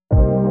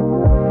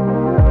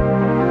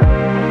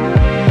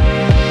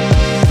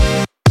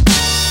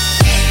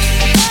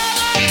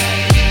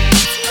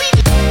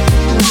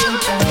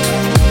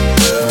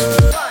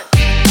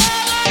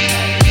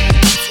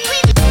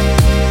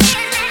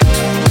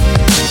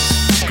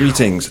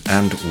Greetings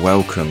and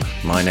welcome.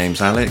 My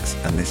name's Alex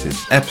and this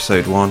is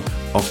episode 1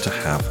 of To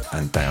Have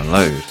and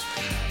Download,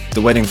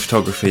 the wedding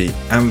photography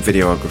and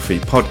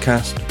videography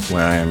podcast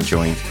where I am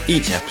joined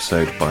each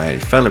episode by a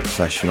fellow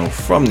professional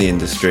from the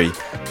industry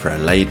for a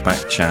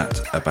laid-back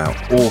chat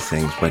about all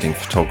things wedding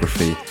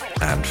photography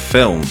and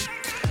film.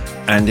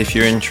 And if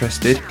you're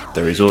interested,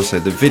 there is also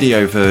the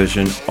video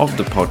version of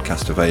the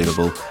podcast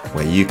available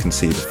where you can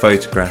see the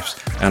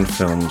photographs and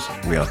films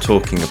we are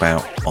talking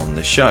about on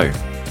the show.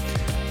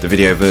 The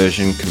video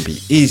version can be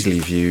easily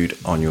viewed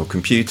on your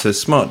computer,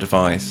 smart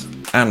device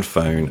and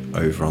phone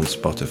over on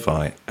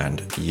Spotify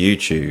and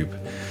YouTube.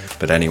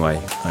 But anyway,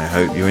 I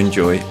hope you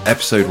enjoy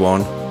episode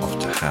 1 of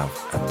To Have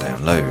and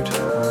Download.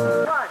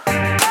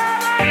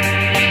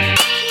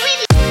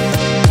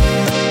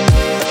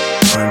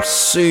 I'm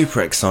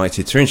super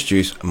excited to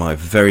introduce my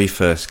very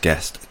first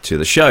guest to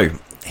the show.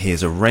 He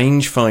is a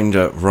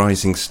rangefinder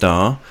rising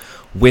star,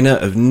 winner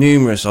of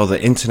numerous other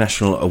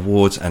international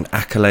awards and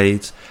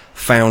accolades,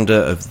 founder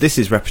of This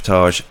Is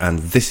Reportage and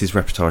This Is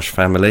Reportage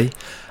family,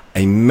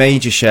 a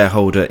major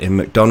shareholder in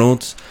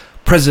McDonald's,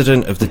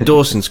 president of the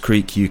Dawson's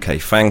Creek UK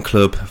fan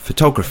club,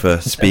 photographer,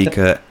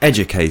 speaker,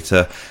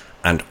 educator,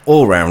 and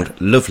all-round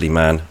lovely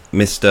man,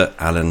 Mr.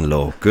 Alan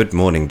Law. Good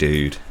morning,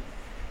 dude.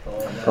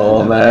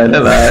 Oh man,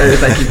 hello.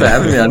 Thank you for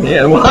having me on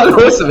here. What an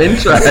awesome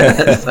intro.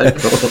 That's so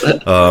cool.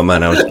 Oh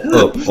man, I was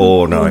up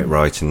all night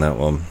writing that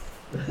one.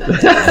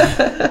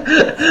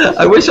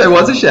 I wish I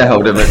was a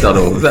shareholder of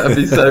McDonald's. That would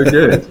be so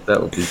good.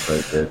 That would be so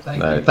good.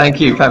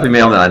 Thank you for having me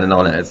on and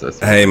on it.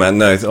 Hey man,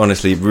 no,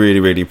 honestly,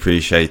 really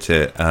appreciate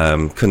it.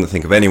 Couldn't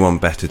think of anyone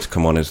better to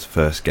come on as the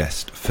first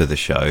guest for the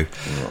show.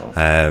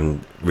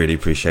 Really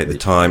appreciate the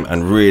time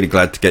and really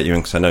glad to get you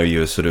in because I know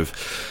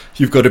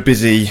you've got a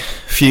busy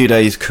few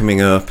days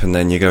coming up and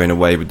then you're going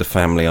away with the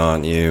family,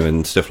 aren't you,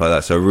 and stuff like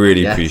that. So I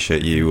really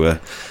appreciate you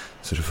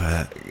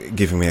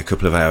giving me a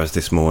couple of hours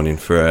this morning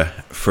for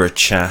a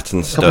chat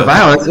and stuff. A couple of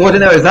hours? Oh, I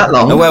didn't know it was that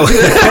long. Oh,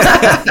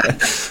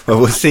 well,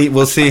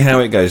 we'll see how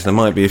it goes. There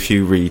might be a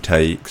few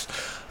retakes.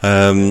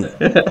 But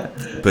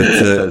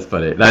that's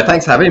funny. No,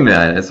 thanks for having me,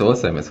 man. It's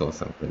awesome.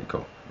 Really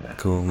cool. Yeah.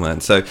 Cool, man.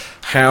 So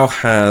how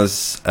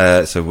has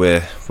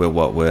we're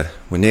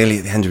nearly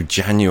at the end of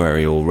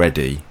January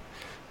already,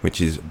 which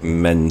is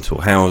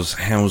mental.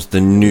 How's the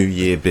new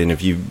year been?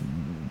 Have you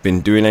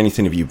been doing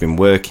anything? Have you been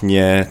working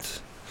yet?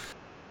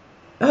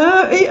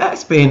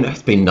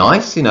 It's been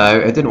nice, you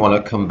know. I didn't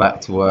want to come back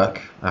to work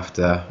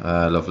after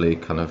a lovely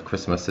kind of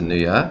Christmas and New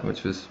Year,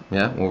 which was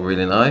all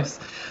really nice.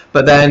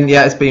 But then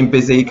it's been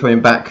busy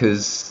coming back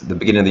because the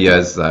beginning of the year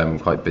is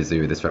quite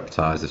busy with this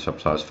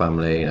Reportage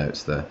family. You know,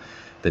 it's the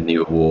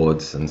new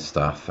awards and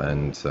stuff,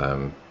 and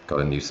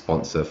got a new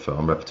sponsor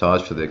on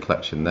Reportage for the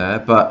collection there.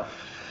 But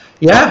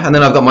and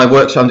then I've got my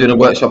workshop. I'm doing a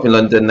workshop in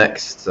London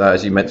next,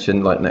 as you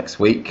mentioned, like next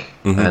week,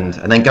 and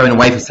then going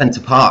away for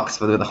Centre Parcs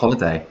for the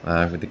holiday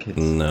with the kids.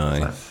 Nice.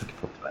 So looking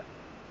forward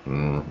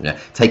to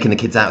that. Taking the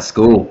kids out of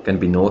school, going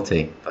to be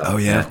naughty. But,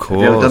 of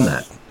course. Have you ever done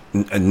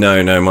that?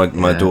 No.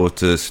 My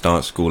daughter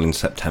starts school in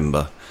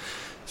September,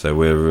 so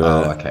we're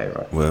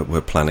right.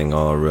 We're planning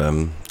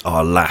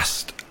our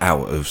last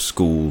out of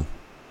school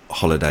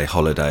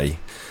holiday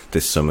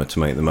this summer to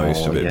make the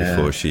most of it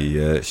before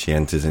she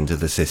enters into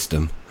the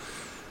system.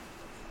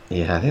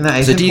 Yeah, I think that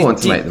is important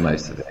to make the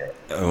most of it.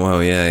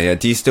 Well, yeah.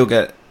 Do you still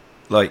get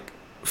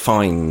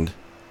fined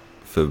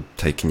for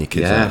taking your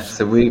kids out?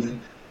 So we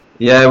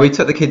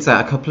took the kids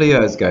out a couple of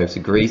years ago to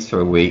Greece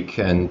for a week,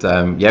 and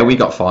we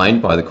got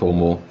fined by the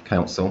Cornwall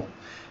Council.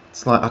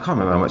 It's I can't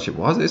remember how much it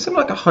was. It's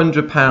something like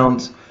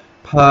 £100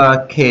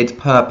 per kid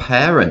per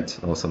parent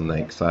or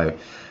something. So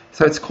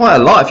it's quite a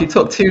lot. If you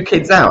took 2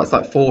 kids out, it's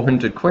like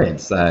 400 quid.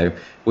 So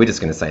we're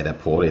just going to say they're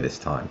poorly this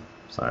time.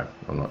 So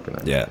I'm not going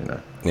to.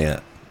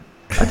 Yeah.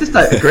 I just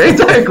don't agree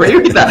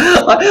with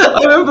that.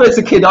 I remember as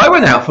a kid, I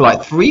went out for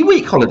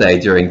 3-week holiday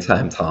during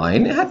term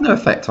time. It had no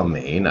effect on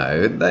me,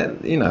 I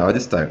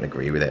just don't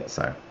agree with it.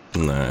 So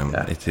no,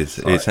 it is.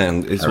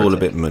 It's all a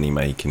bit money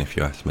making, if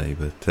you ask me.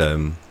 But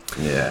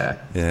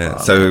yeah.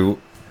 So,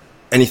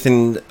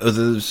 anything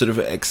other sort of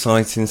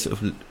exciting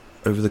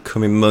over the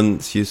coming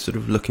months you're sort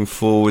of looking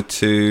forward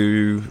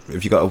to?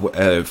 Have you got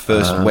a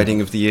first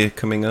wedding of the year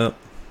coming up?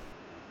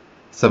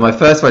 So my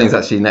first wedding is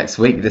actually next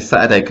week, this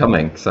Saturday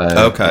coming. So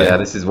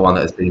this is one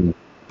that has been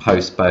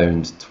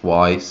postponed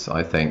twice,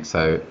 I think.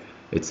 So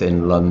it's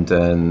in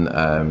London.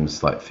 It's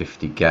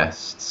 50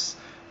 guests.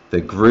 The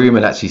groom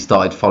had actually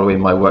started following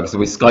my work. So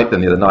we Skyped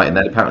them the other night, and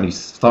then apparently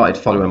started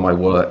following my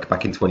work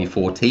back in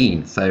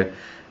 2014. So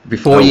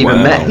before he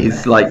even met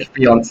his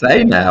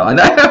fiance now. I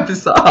know, how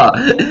bizarre.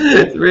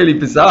 It's really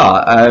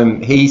bizarre.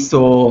 He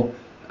saw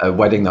a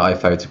wedding that I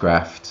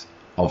photographed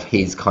of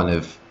his kind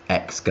of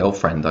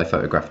ex-girlfriend. I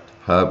photographed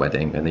her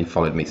wedding, and he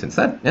followed me since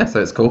then.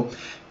 So it's cool.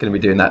 Going to be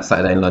doing that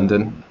Saturday in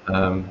London.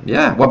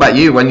 What about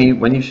you? When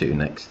you shooting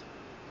next?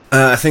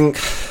 I think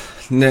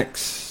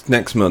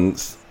next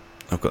month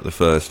I've got the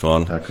first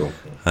one. Oh, cool.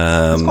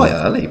 It's quite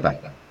early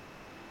back then.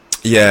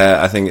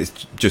 Yeah, I think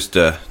it's just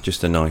a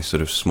nice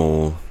sort of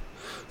small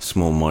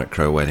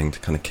micro wedding to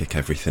kind of kick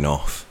everything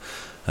off.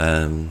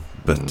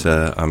 But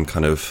I'm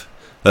kind of,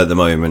 at the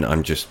moment, I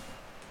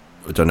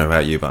don't know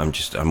about you,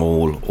 but I'm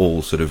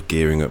all sort of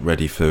gearing up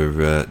ready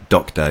for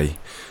Doc Day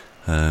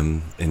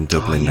in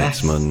Dublin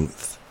next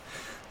month.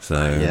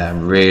 So yeah,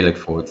 I'm really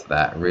looking forward to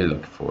that. Really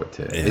looking forward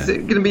to it. Yeah. Is it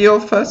going to be your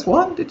first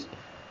one?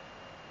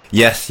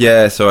 Yes,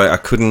 yeah. So I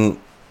couldn't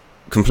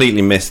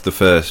completely miss the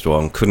first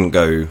one. Couldn't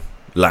go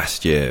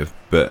last year,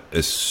 but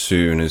as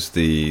soon as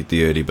the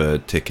early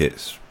bird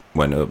tickets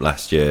went up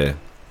last year,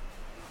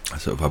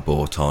 I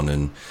bought on,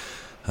 and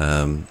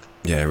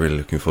really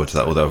looking forward to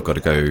that. Although I've got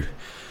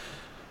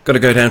to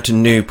go down to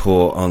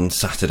Newport on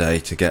Saturday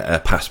to get a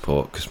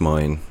passport because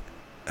mine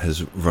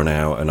has run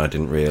out and I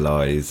didn't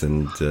realise.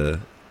 And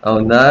oh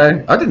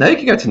no, I didn't know you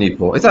could go to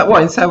Newport. Is that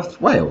what, in South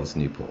Wales,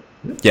 Newport?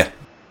 Yeah.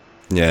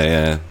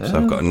 So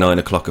I've got a 9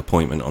 o'clock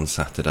appointment on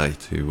Saturday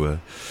to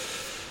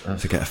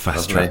get a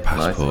fast track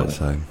passport. Nice,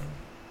 so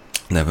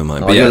never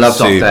mind. But I love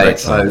Doc Day.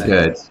 It's so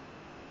good.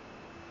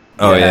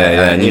 Oh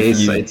yeah. And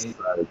it's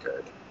so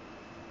good.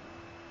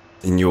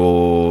 And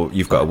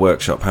you've got a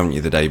workshop, haven't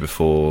you, the day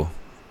before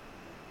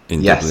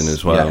in Dublin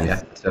as well?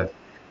 Yeah. So,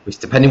 which,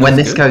 depending when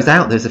this goes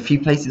out, there's a few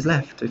places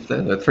left. If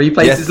there are 3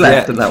 places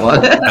left in that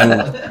one.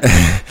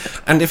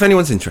 And if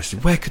anyone's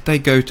interested, where could they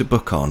go to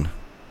book on?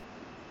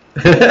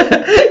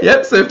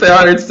 Yep, so if they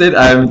are interested,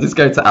 just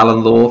go to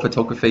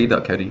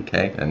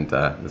alanlawphotography.co.uk and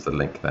there's a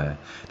link there.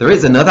 There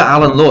is another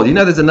Alan Law. You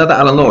know there's another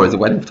Alan Law as a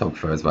wedding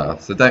photographer as well.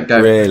 So don't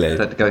go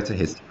don't go to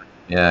his.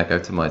 Yeah, go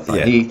to my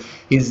site. Yeah.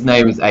 His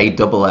name is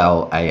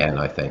ALLAN,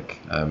 I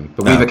think.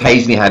 But we've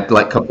occasionally had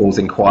like couples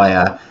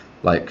inquire,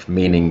 like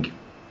meaning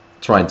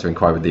trying to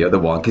inquire with the other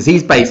one, because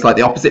he's based like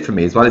the opposite from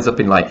me as well. He's up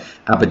in like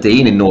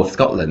Aberdeen in North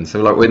Scotland,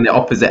 so like we're in the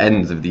opposite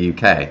ends of the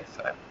UK.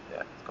 So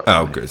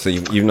yeah. Good. So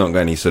you've not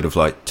got any sort of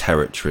like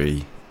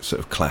territory sort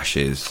of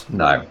clashes?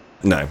 No.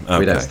 Okay.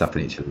 We don't step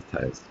on each other's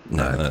toes.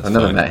 No, I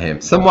never met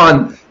him.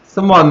 Someone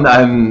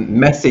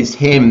messaged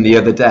him the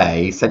other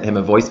day, sent him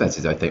a voice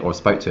message, I think, or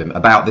spoke to him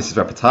about This Is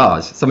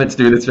Reportage, something to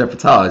do with This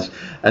Reportage,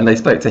 and they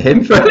spoke to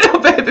him for a little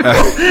bit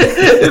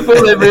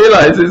before they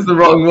realised it's the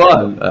wrong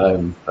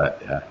one. But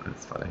yeah,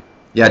 that's funny.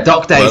 Yeah,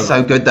 Doc Day is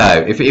so good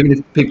though. Even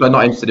if people are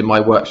not interested in my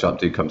workshop,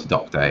 do come to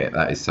Doc Day.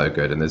 That is so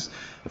good, and there's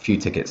a few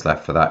tickets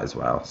left for that as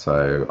well.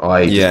 So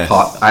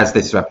as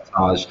This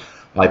Reportage,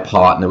 I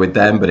partner with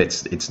them, but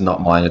it's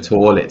not mine at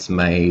all. It's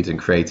made and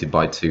created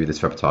by 2 This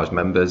Reportage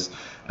members,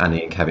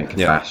 Annie and Kevin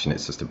Kafash, and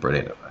it's just a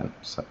brilliant event.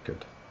 So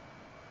good.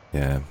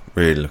 Yeah,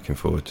 really looking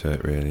forward to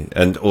it, really.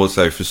 And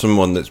also for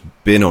someone that's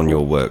been on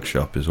your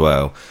workshop as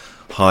well,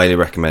 highly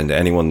recommend it.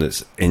 Anyone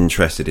that's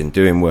interested in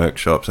doing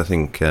workshops, I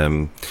think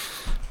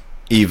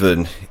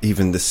even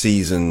the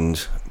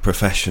seasoned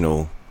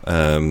professional,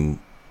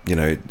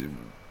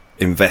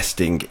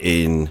 investing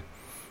in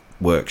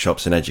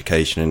workshops and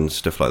education and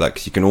stuff like that,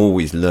 because you can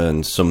always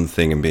learn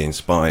something and be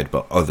inspired by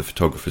other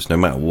photographers, no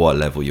matter what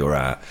level you're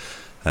at.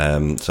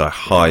 So I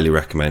highly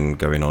recommend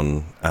going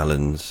on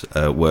Alan's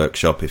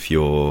workshop if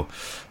you're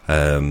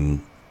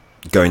going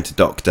to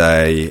Doc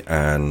Day,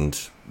 and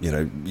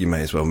you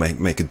may as well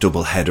make a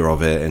double header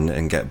of it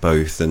and get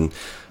both. And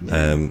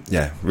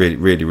really,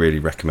 really, really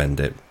recommend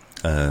it.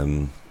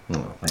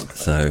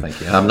 Thanks.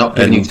 Thank you. I'm not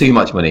giving you too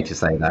much money to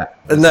say that.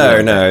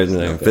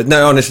 No. But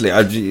no, honestly,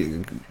 I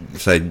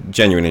say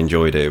genuinely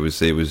enjoyed it.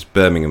 It was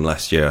Birmingham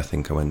last year. I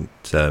think I went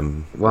to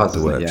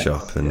the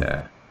workshop. Yes. And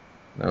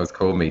that was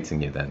cool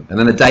meeting you then. And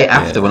then the day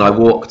after, when I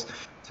walked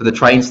to the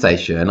train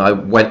station, I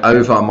went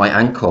over on my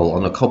ankle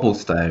on a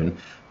cobblestone.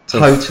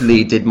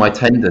 Totally did my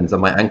tendons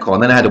on my ankle,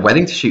 and then I had a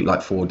wedding to shoot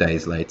like 4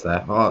 days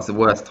later. Oh, it's the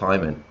worst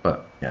timing.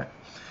 But yeah.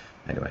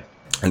 Anyway.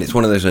 And it's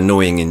one of those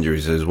annoying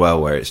injuries as well,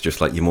 where it's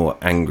just like you're more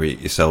angry at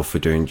yourself for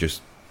doing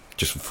just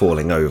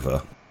falling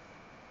over.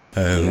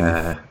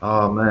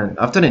 Oh man,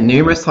 I've done it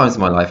numerous times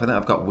in my life. I think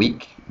I've got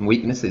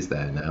weaknesses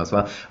there now as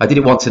well. I did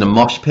it once in a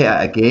mosh pit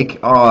at a gig.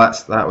 Oh,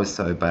 that was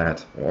so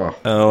bad.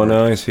 Oh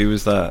nice. Who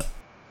was that?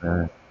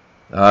 That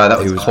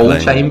was Coal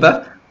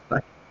Chamber.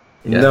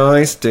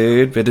 Nice,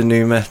 dude. Bit of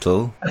new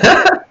metal.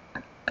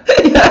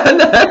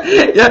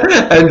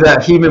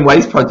 And Human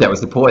Waste Project was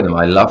supporting them.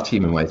 I loved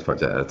Human Waste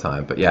Project at the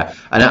time. But yeah,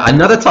 and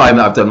another time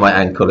that I've done my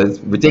ankle is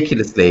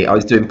ridiculously, I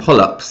was doing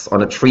pull-ups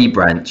on a tree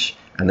branch,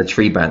 and the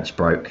tree branch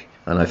broke,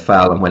 and I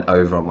fell and went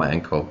over on my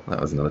ankle.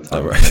 That was another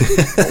time. Oh,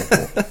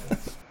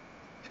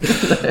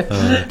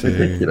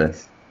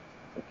 ridiculous.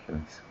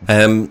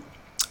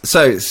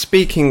 So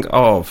speaking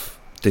of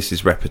This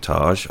Is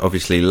Reportage,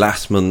 obviously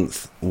last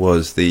month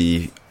was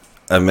the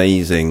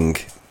amazing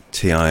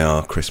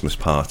TIR Christmas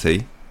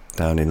party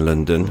down in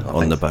London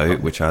on the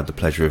boat, which I had the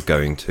pleasure of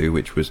going to,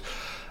 which was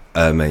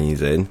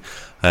amazing.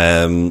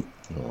 Did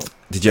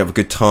you have a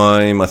good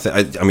time?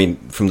 I mean,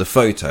 from the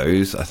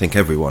photos, I think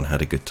everyone had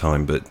a good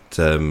time, but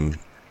were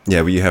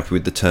you happy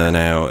with the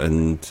turnout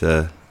and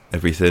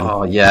everything?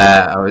 Oh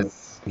yeah, I was.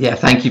 Yeah,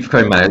 thank you for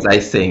coming, man. It was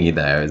nice seeing you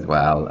there as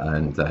well,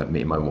 and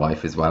meeting my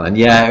wife as well. And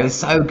yeah, it was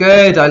so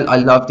good. I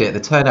loved it.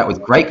 The turnout was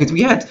great because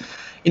we had,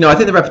 I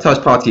think the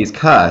reportage party is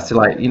cursed. So,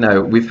 like,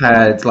 we've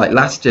had, like,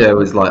 last year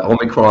was like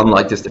Omicron,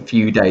 like just a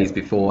few days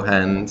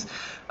beforehand.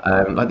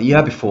 Like the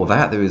year before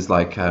that, there was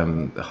like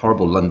a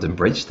horrible London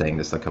Bridge thing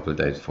just a couple of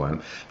days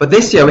beforehand. But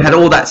this year we had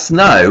all that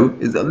snow,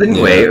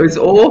 didn't we? It was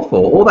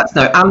awful, all that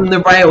snow, and the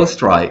rail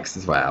strikes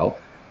as well.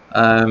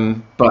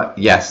 But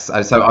yes,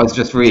 so I was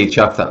just really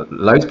chuffed that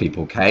loads of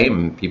people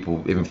came,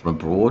 people even from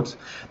abroad.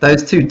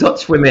 Those two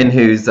Dutch women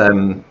whose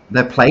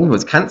their plane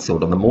was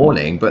cancelled on the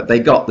morning, but they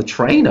got the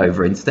train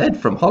over instead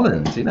from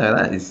Holland.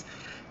 That is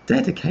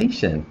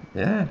dedication.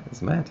 Yeah,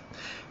 it's mad.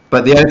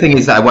 But the only thing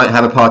is that I won't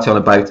have a party on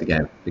a boat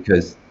again,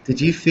 because did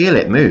you feel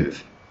it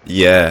move?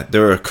 Yeah,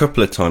 there were a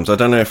couple of times. I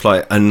don't know if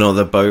like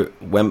another boat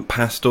went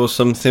past or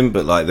something,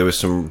 but like there were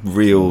some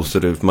real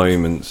sort of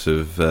moments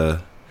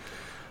of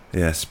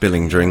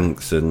spilling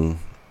drinks and.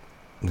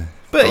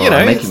 But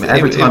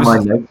every time I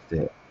noticed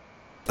it.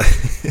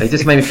 It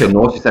just made me feel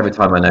nauseous every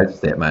time I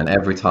noticed it, man.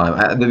 Every time.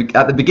 At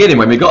the beginning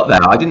when we got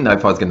there, I didn't know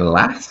if I was going to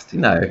last,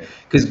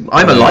 because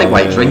I'm a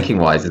lightweight drinking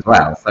wise as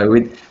well. So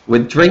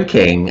with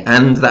drinking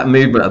and that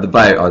movement of the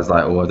boat, I was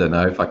like, I don't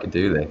know if I could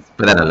do this.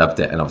 But then I loved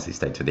it and obviously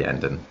stayed to the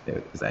end, and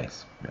it was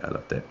ace. Yeah, I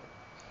loved it.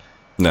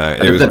 No,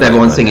 it was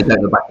everyone singing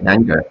 "Don't Look Back in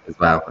Anger" as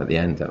well at the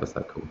end. That was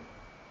so cool.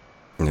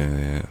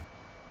 Yeah.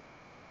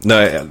 No,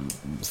 I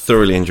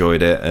thoroughly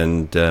enjoyed it,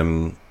 and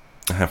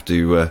I have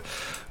to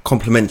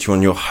compliment you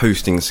on your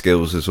hosting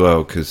skills as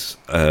well, because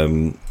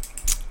I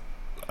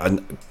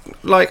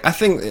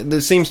think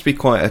there seems to be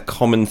quite a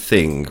common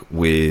thing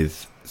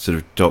with sort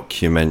of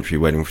documentary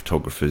wedding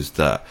photographers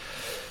that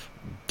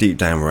deep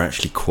down we're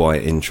actually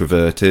quite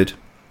introverted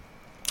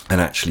and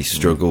actually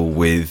struggle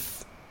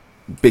with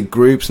big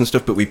groups and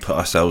stuff, but we put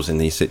ourselves in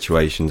these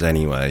situations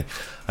anyway.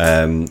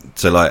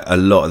 So like a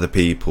lot of the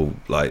people,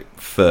 like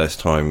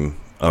first time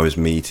I was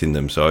meeting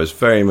them, so I was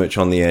very much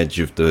on the edge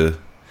of the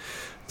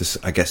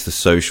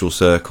social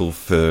circle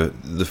for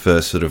the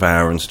first sort of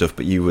hour and stuff,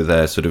 but you were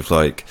there sort of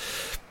like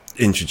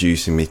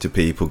introducing me to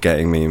people,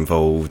 getting me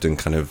involved, and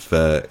kind of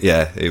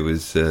it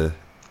was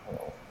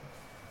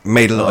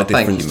made a lot of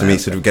difference to me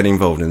sort of getting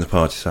involved in the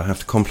party. So I have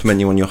to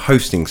compliment you on your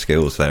hosting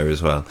skills there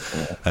as well.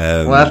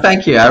 Well,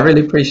 thank you. I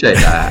really appreciate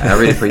that.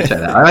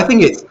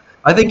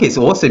 I think it's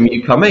awesome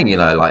you coming,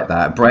 like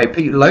that.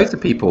 Loads of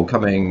people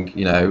coming,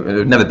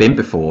 who've never been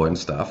before and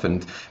stuff,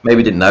 and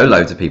maybe didn't know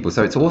loads of people.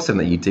 So it's awesome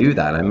that you do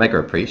that, and I mega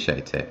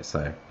appreciate it.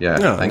 So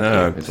thank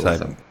you. It's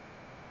awesome.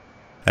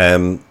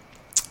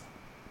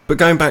 But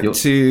going back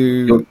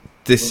to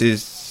This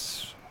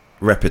Is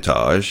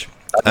Reportage.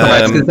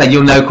 I was going to say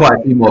you'll know quite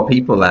a few more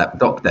people at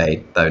Doc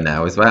Day though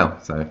now as well,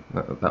 so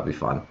that'll be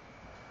fun.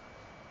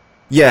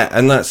 Yeah,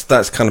 and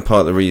that's kind of part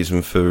of the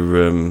reason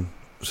for.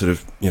 Sort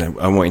of,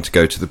 I'm wanting to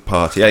go to the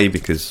party,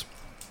 because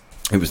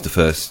it was the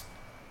first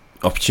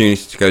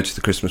opportunity to go to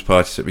the Christmas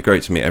party, so it'd be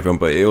great to meet everyone,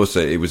 but it was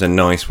a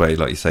nice way,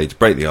 like you say, to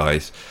break the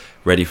ice,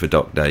 ready for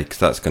Doc Day, because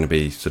that's going to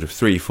be sort of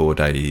 3-4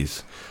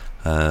 days,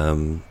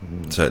 so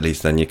at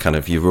least then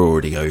you're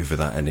already over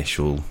that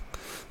initial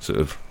sort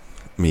of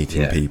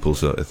meeting people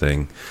sort of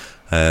thing.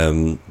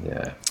 But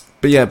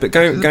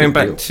going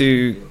back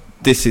to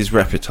This Is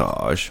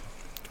Reportage,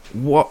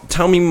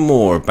 tell me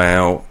more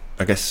about,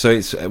 I guess, so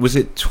was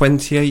it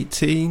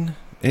 2018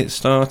 it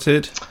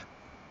started?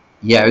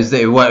 Yeah,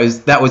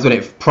 that was when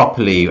it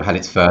properly had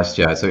its first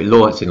year. So it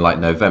launched in like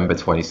November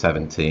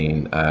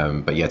 2017.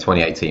 But yeah,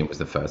 2018 was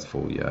the first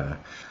full year.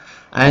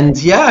 And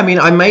yeah, I mean,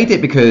 I made it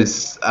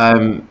because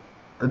the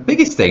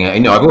biggest thing,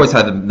 I've always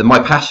had my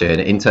passion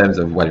in terms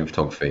of wedding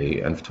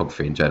photography and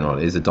photography in general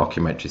is the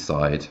documentary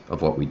side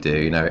of what we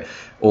do. It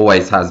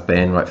always has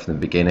been right from the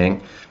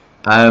beginning.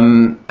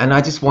 And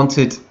I just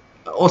wanted,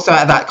 also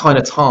at that kind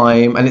of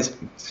time, and it's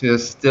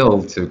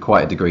still to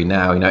quite a degree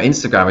now,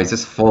 Instagram is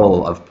just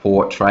full of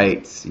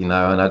portraits, and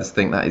I just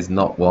think that is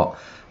not what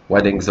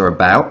weddings are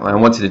about. I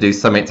wanted to do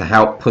something to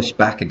help push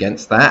back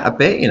against that a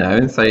bit,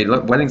 and say,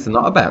 look, weddings are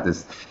not about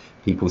this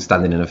people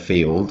standing in a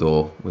field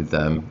or with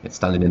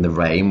standing in the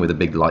rain with a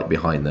big light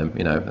behind them.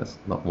 That's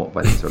not what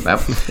weddings are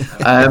about.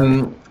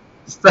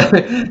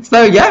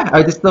 So yeah,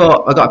 I just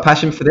thought I got a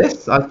passion for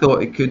this. I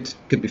thought it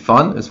could be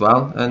fun as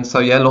well, and so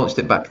yeah, launched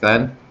it back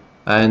then.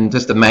 And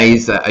just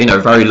amazed that,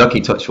 very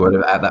lucky, touch wood,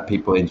 that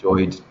people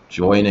enjoyed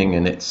joining,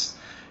 and it's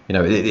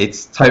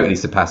totally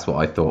surpassed what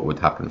I thought would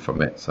happen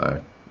from it.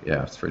 So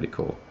yeah, it's really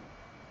cool.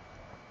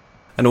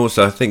 And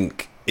also, I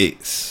think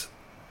it's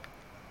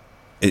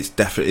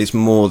definitely, it's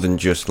more than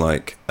just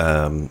like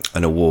an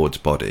awards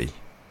body.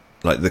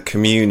 Like the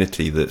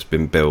community that's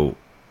been built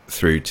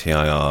through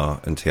TIR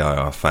and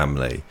TIR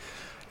family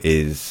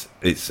it's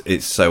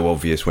so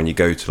obvious when you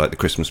go to like the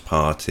Christmas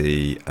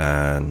party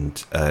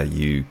and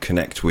you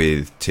connect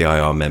with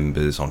TIR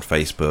members on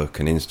Facebook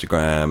and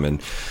Instagram,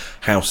 and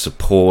how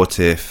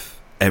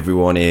supportive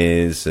everyone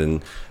is.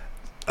 And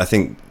I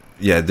think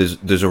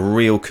there's a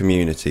real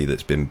community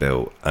that's been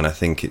built, and I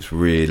think it's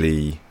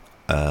really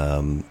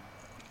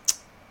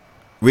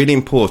really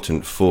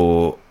important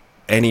for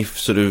any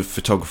sort of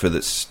photographer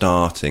that's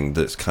starting,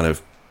 that's kind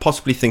of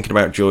possibly thinking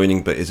about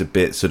joining but is a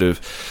bit sort of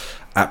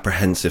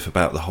apprehensive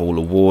about the whole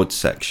awards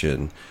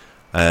section,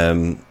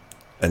 and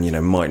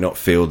might not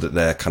feel that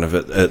they're kind of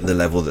at the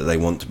level that they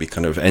want to be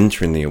kind of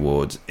entering the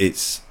awards,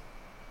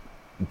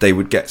 they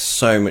would get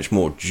so much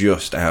more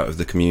just out of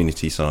the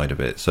community side of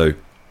it. So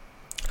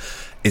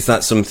is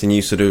that something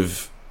you sort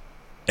of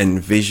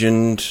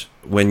envisioned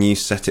when you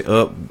set it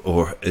up,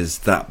 or has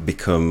that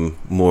become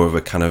more of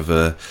a kind of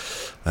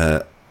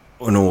an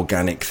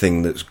organic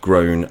thing that's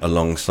grown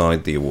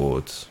alongside the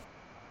awards?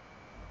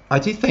 I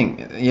do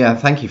think, yeah,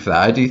 thank you for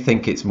that. I do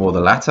think it's more the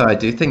latter. I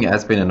do think it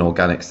has been an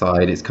organic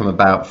side. It's come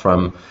about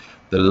from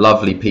the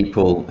lovely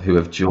people who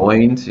have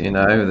joined.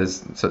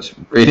 There's such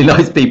really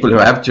nice people who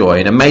have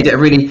joined and made it a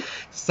really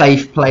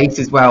safe place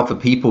as well for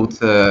people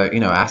to,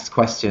 ask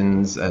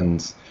questions.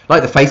 And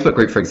like the Facebook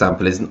group, for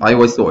example, I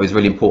always thought it was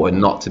really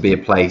important not to be a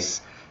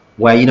place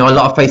where, a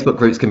lot of Facebook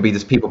groups can be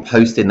just people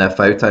posting their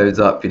photos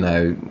up,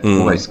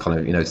 almost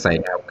kind of,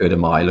 saying, how good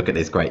am I? Look at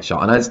this great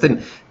shot. And I just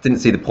didn't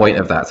see the point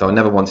of that. So I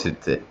never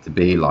wanted it to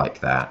be like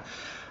that.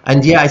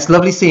 And yeah, it's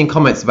lovely seeing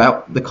comments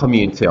about the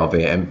community of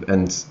it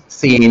and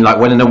seeing, like,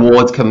 when an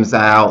award comes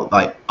out,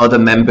 like, other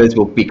members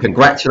will be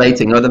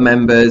congratulating other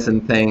members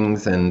and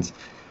things. And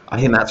I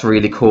think that's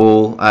really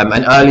cool.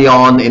 And early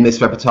on in this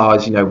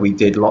reportage, we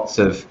did lots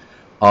of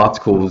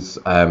articles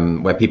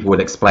where people would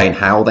explain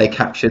how they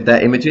captured their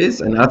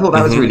images, and I thought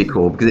that was really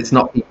cool, because it's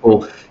not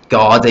people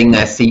guarding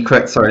their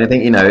secrets or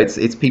anything.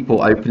 It's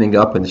people opening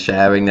up and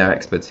sharing their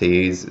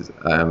expertise.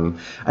 And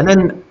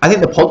then I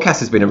think the podcast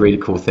has been a really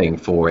cool thing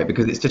for it,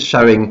 because it's just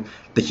showing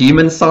the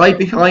human side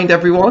behind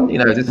everyone.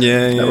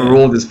 We're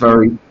all just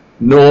very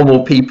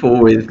normal people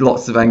with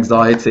lots of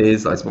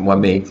anxieties, like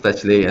me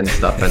especially, and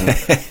stuff. And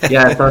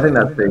yeah, so I think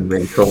that's been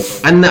really cool.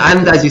 And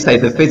as you say,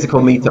 the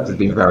physical meetups has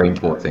been very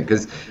important,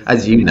 because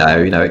as you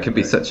know, it could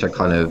be such a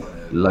kind of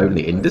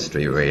lonely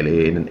industry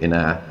really in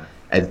a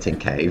editing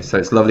cave. So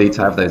it's lovely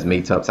to have those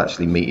meetups,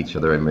 actually meet each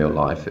other in real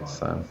life.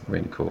 It's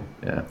really cool.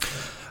 Yeah,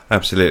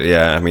 absolutely.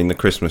 Yeah, I mean, the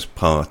Christmas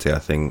party, I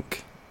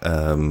think, it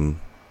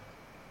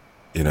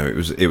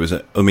was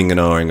umming and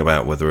ahhing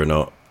about whether or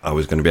not I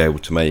was going to be able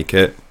to make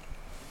it.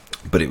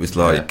 But it was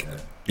like,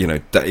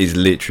 that is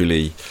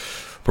literally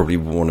probably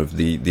one of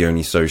the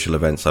only social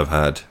events I've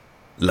had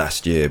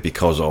last year,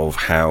 because of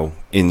how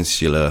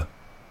insular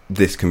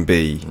this can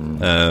be,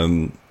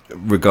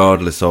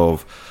 regardless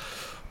of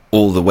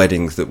all the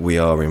weddings that we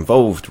are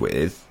involved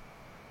with.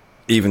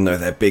 Even though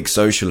they're big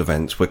social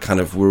events,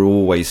 we're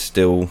always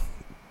still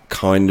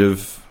kind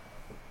of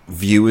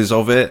viewers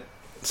of it.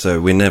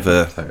 So we're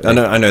never. Totally.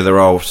 I know there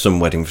are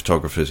some wedding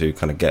photographers who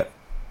kind of get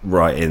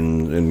right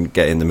in and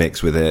get in the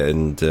mix with it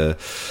and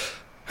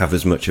have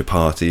as much a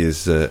party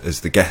as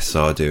the guests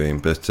are doing,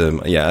 but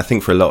I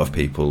think for a lot of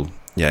people,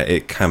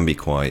 it can be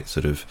quite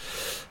sort of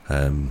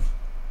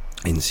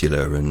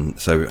insular, and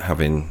so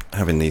having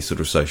these sort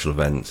of social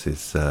events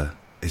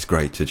is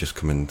great to just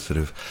come and sort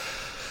of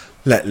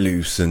let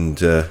loose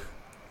and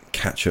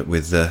catch up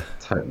with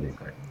totally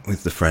agree.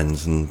 With the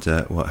friends and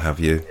what have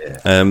you.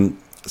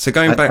 So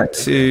going back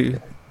to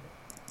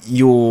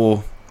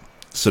your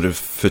sort of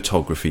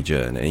photography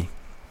journey,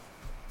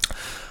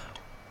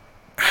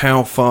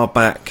 how far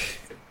back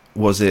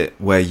was it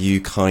where you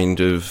kind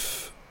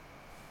of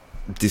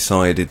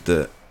decided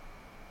that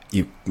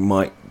you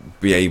might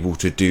be able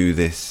to do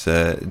this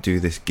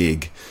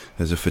gig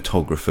as a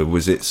photographer?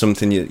 Was it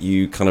something that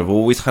you kind of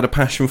always had a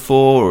passion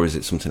for, or is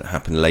it something that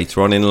happened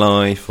later on in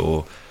life?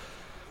 Or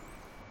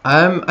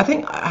I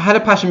think I had a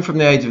passion from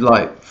the age of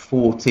like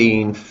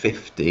 14,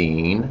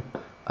 15,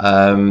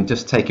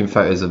 just taking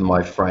photos of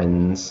my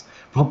friends.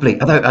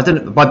 Probably, although I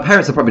don't know, my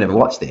parents have probably never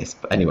watched this,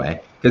 but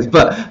anyway,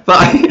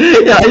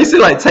 I used to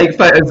like take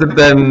photos of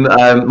them.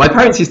 My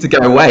parents used to go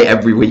away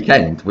every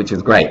weekend, which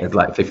was great as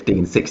like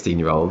 15,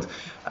 16-year-old.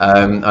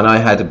 And I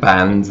had a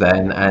band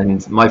then,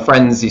 and my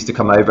friends used to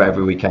come over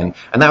every weekend,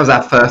 and that was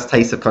our first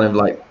taste of kind of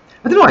like,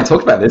 I don't know why I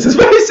talk about this,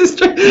 it's just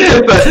true,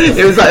 but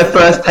it was like the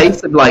first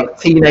taste of like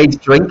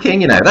teenage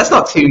drinking. That's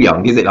not too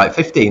young, is it? Like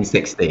 15,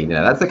 16,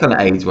 that's the kind of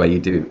age where you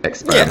do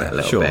experiment a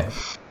little bit.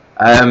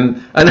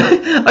 And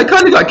I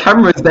kind of got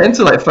cameras then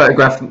to like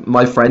photograph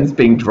my friends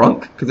being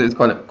drunk, because it was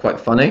quite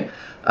funny.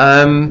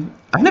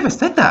 I've never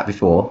said that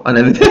before. I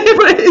never did,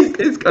 but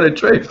it's kind of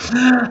true.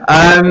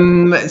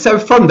 So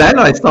from then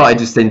I started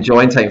just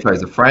enjoying taking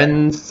photos of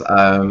friends,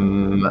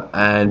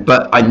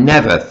 but I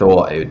never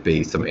thought it would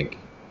be something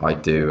I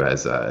do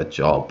as a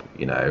job.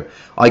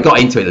 I got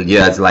into it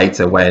years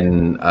later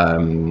when I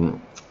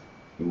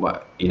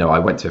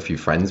went to a few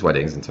friends'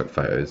 weddings and took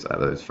photos at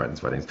those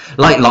friends' weddings.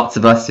 Like lots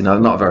of us,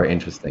 not a very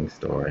interesting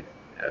story.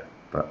 Yeah,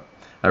 but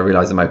I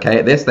realised I'm okay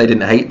at this. They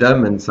didn't hate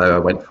them, and so I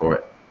went for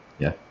it.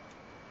 Yeah.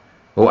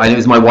 Well, and it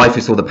was my wife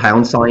who saw the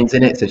pound signs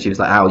in it, so she was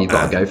like, "Al, you've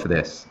got to go for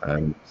this."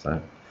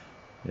 So,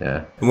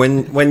 yeah.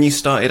 When you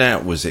started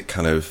out, was it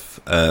kind of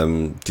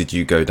did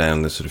you go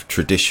down the sort of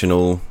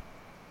traditional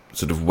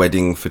sort of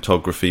wedding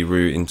photography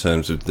route in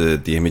terms of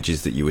the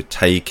images that you were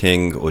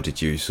taking, or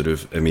did you sort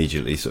of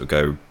immediately sort of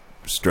go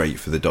straight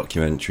for the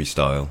documentary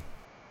style?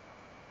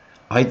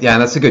 Yeah,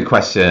 that's a good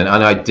question.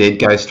 And I did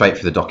go straight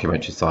for the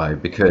documentary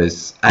side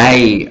because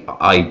A,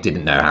 I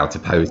didn't know how to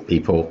pose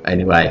people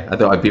anyway. I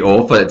thought I'd be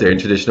awful at doing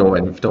traditional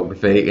wedding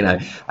photography, you know.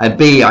 And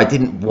B, I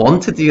didn't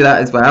want to do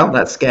that as well.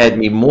 That scared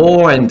me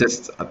more, and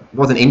just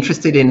wasn't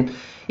interested in,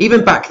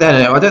 even back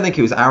then, I don't think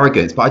it was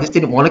arrogance, but I just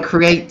didn't want to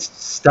create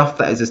stuff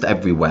that is just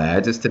everywhere.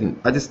 I just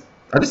didn't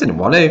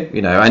want to,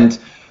 you know. And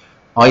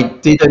I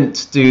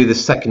didn't do the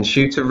second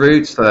shooter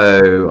route,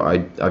 so I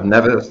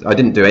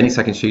didn't do any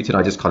second shooting.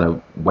 I just kind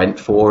of went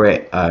for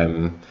it.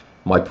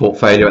 My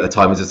portfolio at the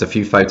time was just a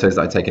few photos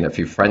that I'd taken at a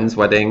few friends'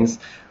 weddings.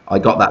 I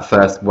got that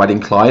first wedding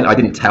client. I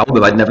didn't tell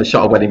them I'd never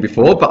shot a wedding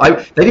before, but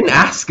they didn't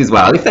ask as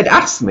well. If they'd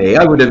asked me,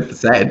 I would have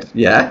said,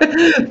 yeah.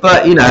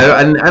 But, you know,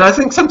 and I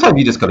think sometimes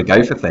you just got to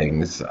go for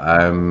things.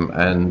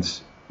 And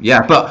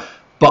yeah, but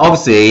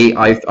obviously,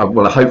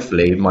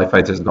 hopefully my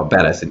photos have got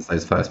better since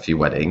those first few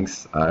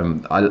weddings.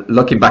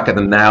 Looking back at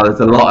them now,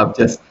 there's a lot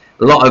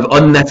of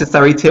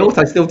unnecessary tilt.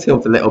 I still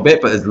tilt a little bit,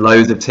 but there's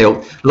loads of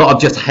tilt. A lot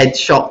of just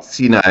headshots,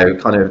 you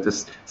know, kind of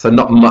just, so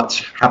not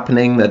much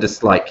happening. They're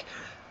just like,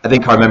 I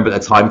think I remember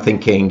at the time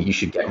thinking you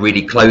should get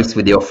really close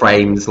with your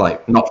frames,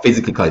 like not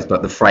physically close,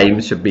 but the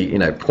frames should be, you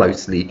know,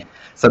 closely.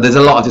 So there's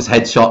a lot of just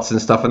headshots and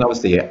stuff. And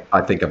obviously,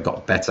 I think I've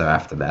got better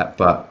after that,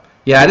 but.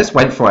 Yeah, I just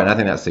went for it, and I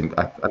think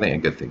that's a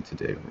good thing to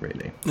do,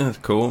 really. That's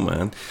cool,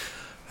 man.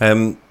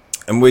 And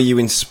were you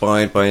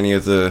inspired by any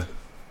of the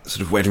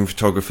sort of wedding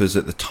photographers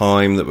at the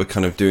time that were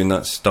kind of doing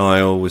that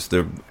style? Was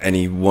there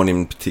any one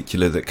in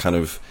particular that kind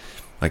of,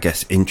 I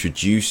guess,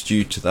 introduced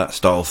you to that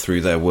style through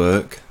their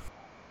work?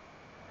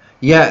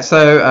 Yeah,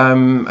 so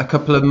a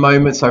couple of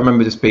moments. I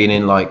remember just being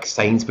in like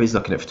Sainsbury's,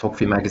 looking at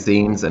photography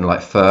magazines, and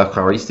like Fer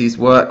Clarice's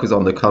work was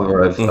on the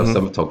cover of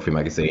some photography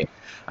magazine.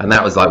 And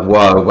that was like,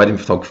 whoa, wedding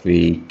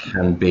photography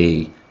can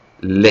be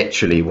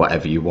literally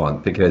whatever you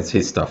want, because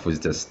his stuff was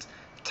just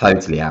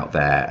totally out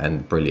there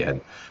and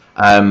brilliant.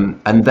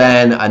 And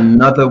then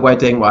another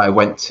wedding where I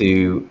went to,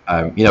 you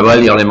know,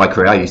 early on in my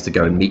career, I used to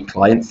go and meet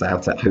clients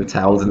out at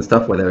hotels and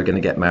stuff where they were going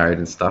to get married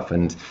and stuff.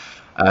 And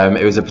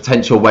it was a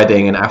potential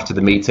wedding. And after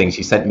the meeting,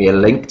 she sent me a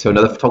link to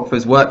another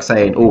photographer's work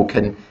saying, oh,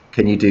 can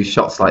you do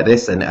shots like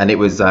this? And it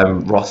was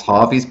Ross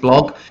Harvey's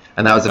blog.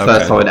 And that was the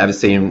first time I'd ever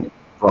seen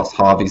Ross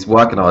Harvey's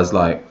work, and I was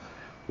like,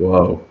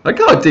 whoa, I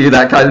can't do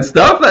that kind of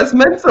stuff. That's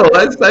mental.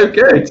 That's so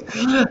good.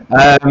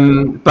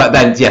 But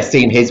then, yeah,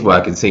 seeing his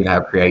work and seeing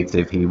how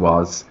creative he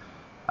was,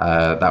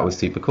 that was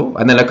super cool.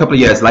 And then a couple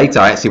of years later,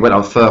 I actually went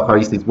on Fer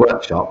Clarice's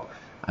workshop,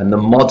 and the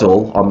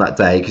model on that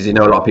day, because you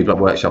know a lot of people at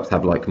workshops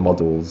have like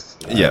models.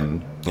 Yeah.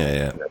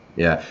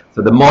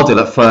 So the model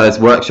at Fer's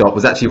workshop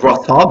was actually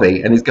Ross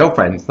Harvey and his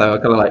girlfriend. So I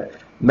kind of like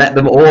met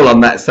them all on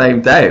that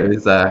same day. It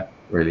was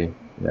really,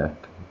 yeah.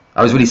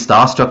 I was really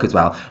starstruck as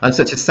well. I'm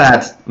such a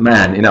sad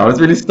man, you know. I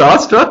was really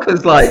starstruck. I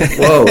was like,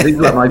 whoa, these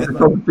are like my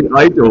photography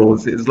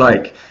idols. It's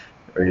like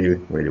really,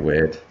 really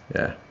weird.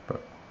 Yeah.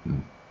 But,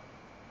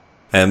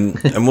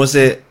 And was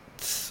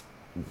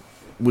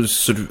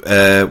sort of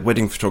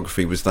wedding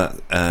photography, was that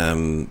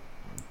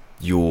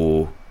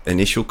your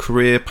initial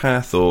career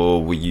path,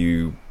 or were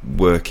you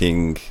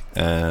working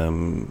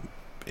in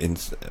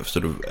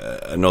sort of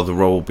another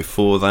role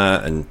before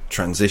that and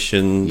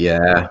transition?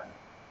 Yeah.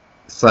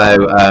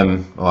 So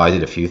I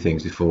did a few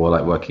things before,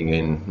 like working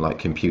in like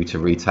computer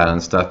retail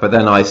and stuff. But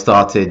then I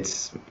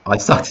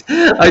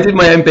did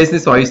my own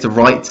business. So I used to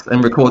write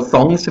and record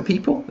songs for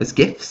people as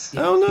gifts.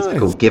 Oh, nice. It's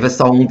called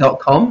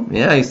giveasong.com.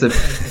 Yeah, I used to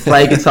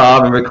play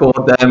guitar and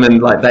record them, and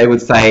like they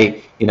would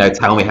say, you know,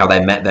 tell me how they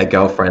met their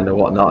girlfriend or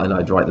whatnot, and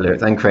I'd write the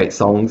lyrics and create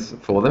songs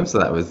for them. So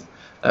that was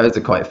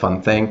a quite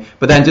fun thing.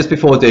 But then just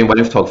before doing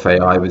wedding photography,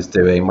 I was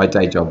doing, my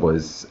day job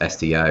was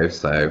SEO.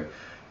 So,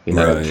 you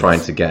know, trying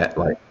to get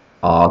like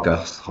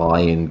Argos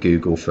high in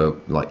Google for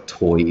like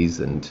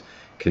toys, and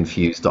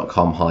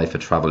Confused.com high for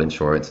travel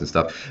insurance and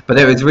stuff. But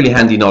it was really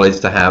handy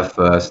knowledge to have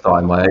for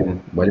starting my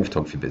own wedding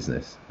photography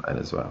business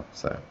as well.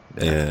 So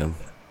yeah.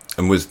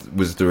 And was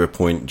there a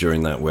point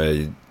during that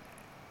where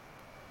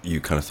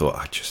you kind of thought,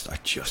 I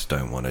just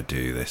don't want to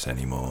do this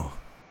anymore?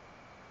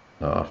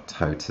 Oh,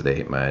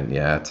 totally, man.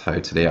 Yeah,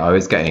 totally. I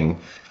was getting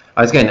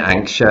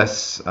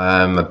anxious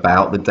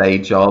about the day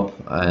job,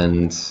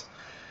 and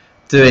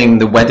doing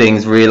the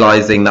weddings,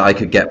 realizing that I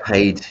could get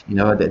paid, you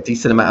know, a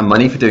decent amount of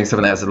money for doing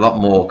something that was a lot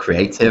more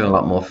creative and a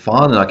lot more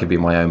fun, and I could be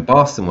my own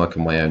boss and work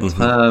on my own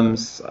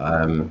terms.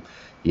 So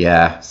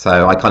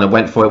I kind of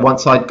went for it.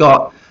 Once I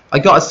got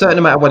a certain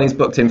amount of weddings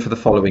booked in for the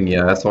following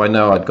year, so I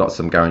know I'd got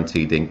some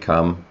guaranteed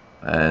income,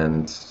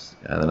 and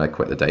then I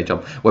quit the day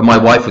job. When my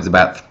wife was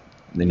about,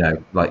 you know,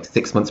 like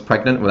 6 months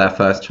pregnant with our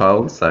first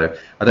child, so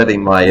I don't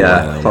think my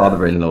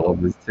father-in-law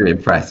was too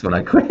impressed when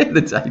I quit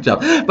the day job.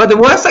 But the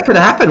worst that could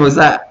have happened was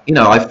that, you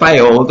know, I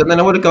failed, and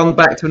then I would have gone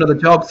back to another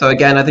job. So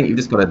again, I think you've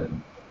just got to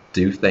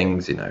do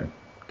things, you know,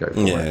 go for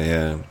it.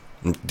 Yeah.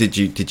 Did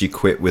you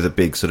quit with a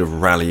big sort of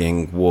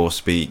rallying war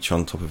speech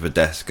on top of a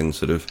desk and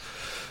sort of,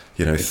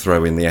 you know,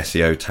 throw in the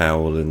SEO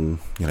towel and,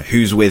 you know,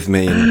 who's with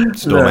me, and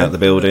storm out the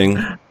building?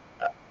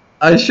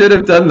 I should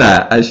have done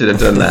that,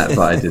 but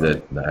I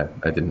didn't. No,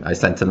 I didn't. I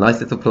sent a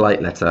nice little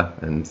polite letter,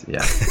 and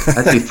yeah,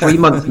 actually 3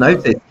 months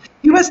notice.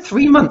 Who has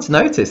 3 months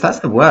notice? That's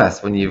the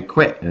worst, when you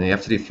quit and you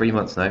have to do 3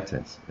 months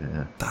notice.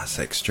 Yeah, that's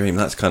extreme.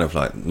 That's kind of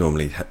like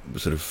normally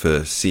sort of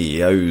for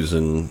CEOs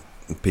and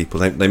people.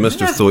 They must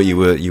have thought you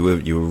were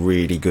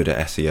really good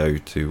at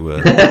SEO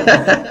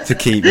to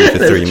keep you for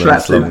 3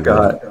 months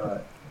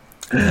longer.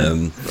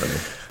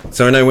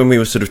 So I know when we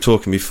were sort of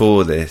talking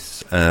before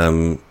this,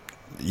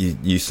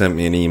 you sent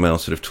me an email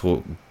sort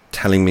of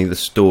telling me the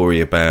story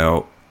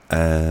about.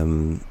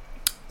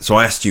 So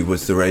I asked you,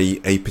 was there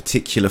a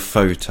particular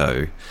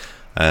photo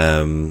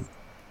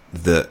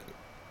that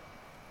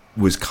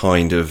was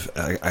kind of,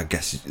 I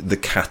guess, the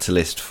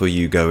catalyst for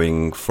you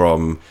going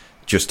from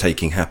just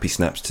taking happy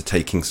snaps to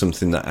taking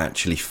something that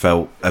actually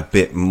felt a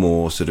bit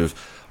more sort of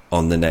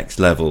on the next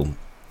level?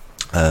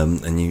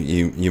 And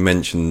you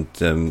mentioned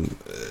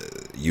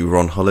you were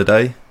on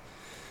holiday.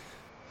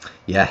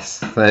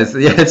 Yes,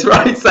 it's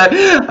right. So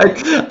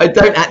I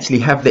don't actually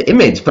have the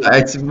image, but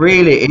it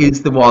really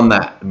is the one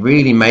that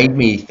really made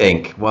me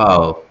think,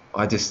 well,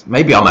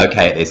 maybe I'm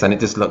okay at this, and it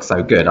just looks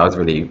so good. I was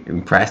really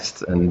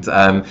impressed. And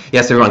so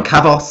we were on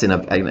Kavos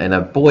in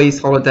a boys'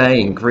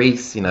 holiday in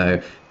Greece,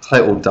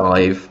 total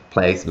dive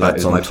place. It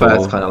was my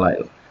first kind of like,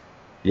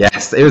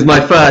 yes, it was my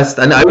first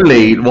and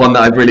only one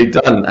that I've really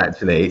done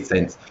actually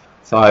since.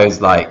 So I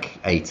was like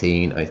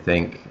 18, I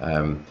think.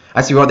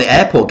 Actually, we were at the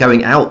airport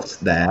going out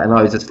there, and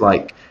I was just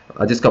like,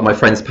 I just got my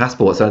friend's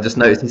passport, so I just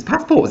noticed his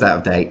passport was out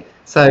of date.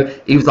 So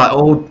he was like,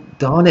 oh,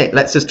 darn it,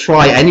 let's just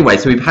try it anyway.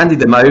 So we've handed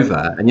them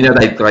over, and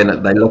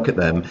they look at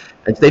them,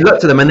 and they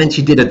looked at them, and then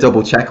she did a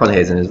double check on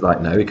his, and was like,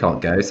 no, we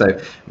can't go. So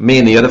me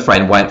and the other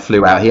friend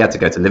flew out. He had to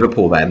go to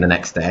Liverpool then the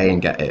next day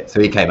and get it.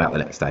 So he came out the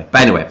next day.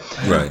 But anyway,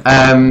 right.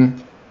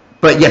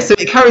 But yeah, so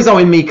it carries on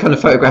with me kind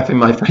of photographing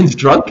my friends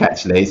drunk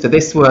actually. So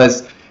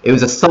it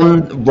was a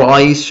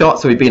sunrise shot,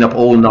 so we'd been up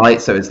all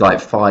night, so it was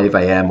like 5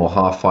 a.m. or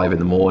 4:30 in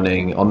the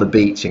morning on the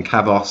beach in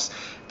Kavos.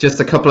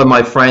 Just a couple of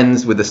my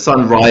friends with the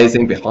sun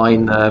rising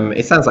behind them.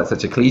 It sounds like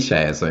such a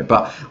cliche or something,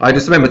 but I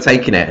just remember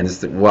taking it and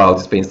just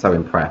being so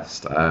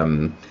impressed.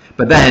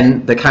 But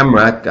then the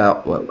camera,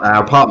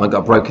 our apartment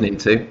got broken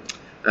into,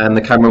 and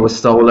the camera was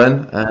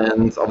stolen,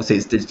 and obviously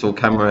it's a digital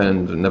camera,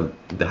 and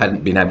they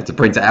hadn't been able to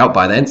print it out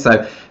by then,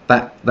 so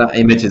that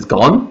image is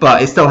gone,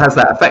 but it still has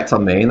that effect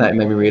on me, and that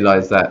made me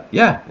realise that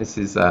this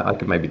is I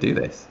could maybe do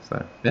this.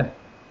 So yeah,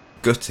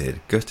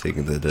 gutting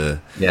that the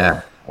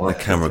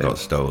camera got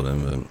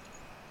stolen.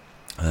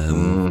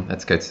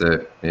 Let's go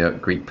to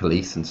Greek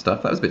police and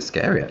stuff. That was a bit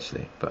scary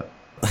actually, but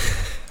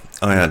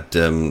I had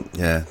had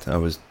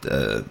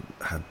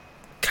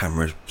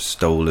camera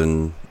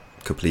stolen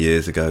a couple of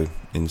years ago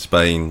in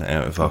Spain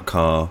out of our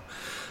car,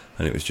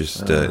 and it was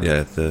just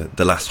the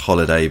last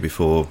holiday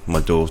before my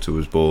daughter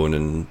was born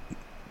and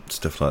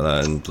stuff like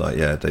that, and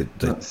they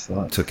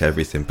took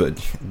everything. But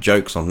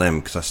jokes on them,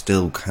 because I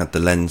still had the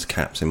lens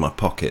caps in my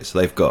pocket, so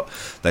they've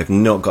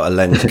not got a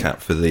lens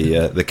cap for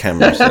the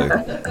camera. So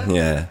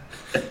yeah,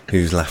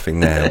 who's laughing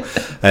now?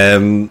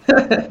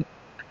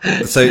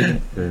 So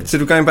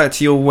sort of going back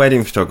to your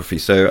wedding photography,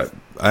 so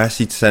I asked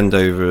you to send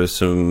over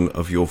some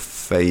of your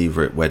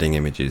favourite wedding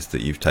images that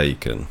you've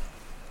taken,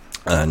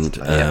 and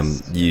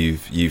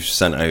you've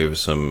sent over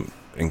some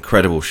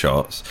incredible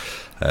shots,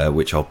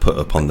 which I'll put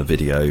up on the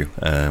video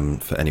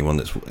for anyone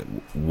that's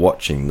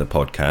watching the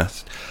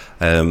podcast.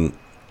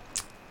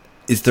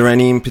 Is there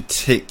any in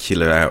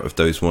particular out of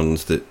those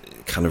ones that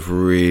kind of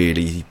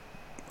really,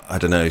 I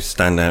don't know,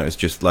 stand out as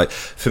just like,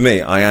 for me,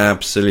 I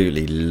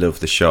absolutely love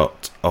the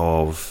shot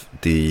of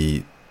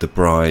the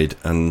bride,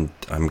 and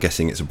I'm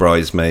guessing it's a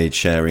bridesmaid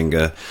sharing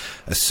a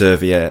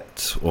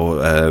serviette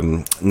or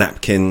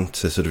napkin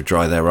to sort of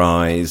dry their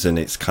eyes, and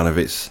it's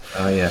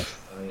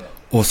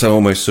also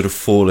almost sort of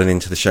fallen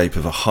into the shape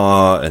of a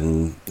heart,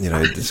 and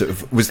sort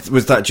of,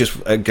 was that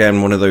just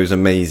again one of those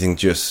amazing,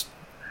 just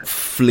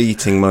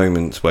fleeting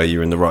moments where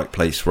you're in the right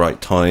place, right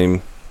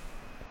time?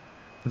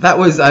 That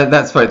was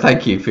that's fine.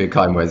 Thank you for your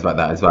kind words about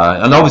that as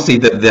well. And obviously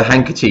the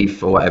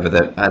handkerchief or whatever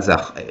that has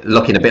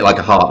looking a bit like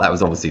a heart, that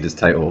was obviously just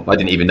total. I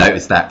didn't even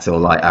notice that till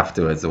like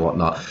afterwards or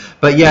whatnot.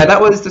 But yeah,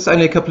 that was just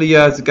only a couple of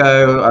years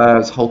ago. It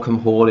was Holcombe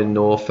Hall in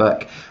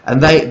Norfolk,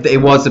 and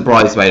it was a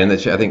bridesmaid, and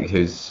I think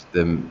who's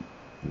the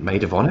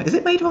maid of honour. Is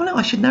it maid of honour?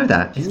 I should know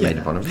that. It's maid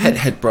of honour.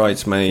 Head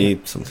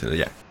bridesmaid, something like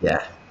that.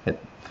 Yeah.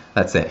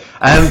 That's it.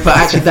 But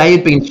actually, they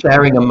had been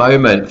sharing a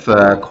moment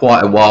for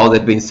quite a while.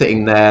 They'd been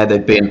sitting there.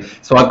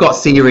 So I've got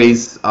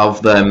series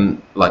of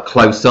them like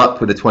close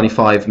up with a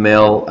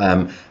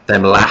 25mm,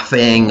 them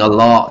laughing a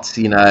lot,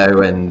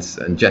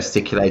 and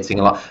gesticulating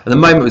a lot. And the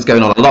moment was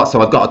going on a lot,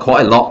 so I've got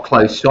quite a lot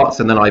close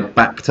shots. And then I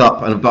backed up,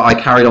 but I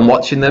carried on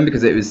watching them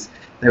because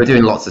they were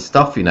doing lots of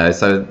stuff,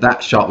 So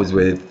that shot was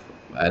with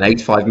an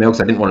 85mm, because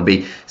I didn't want to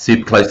be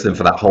super close to them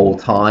for that whole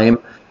time.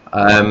 So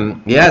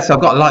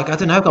I've got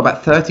I've got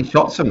about 30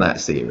 shots from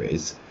that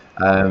series.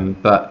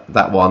 But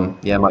that one,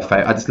 my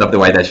favourite. I just love the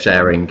way they're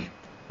sharing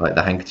like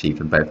the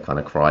handkerchief and both kind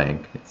of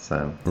crying. It's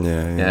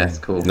it's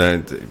cool.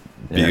 No,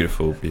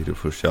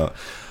 beautiful shot.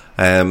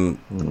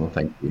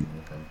 Thank you.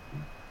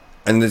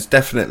 And there's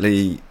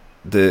definitely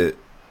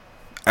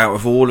out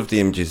of all of the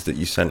images that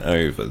you sent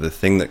over, the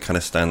thing that kind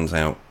of stands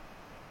out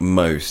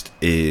most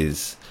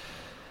is,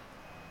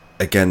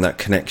 again, that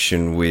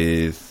connection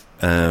with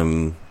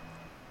human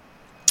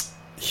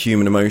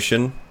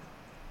emotion.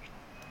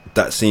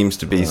 That seems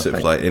to be sort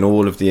of like in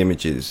all of the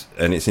images,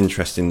 and it's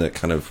interesting that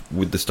kind of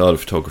with the style of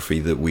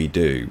photography that we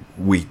do,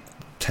 we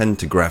tend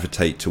to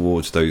gravitate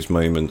towards those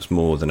moments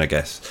more than, I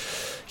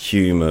guess,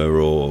 humour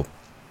or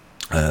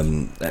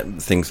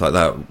things like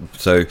that.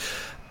 So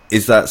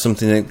is that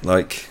something that,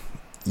 like,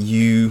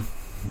 you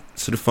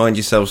sort of find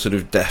yourself sort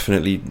of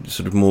definitely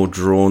sort of more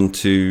drawn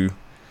to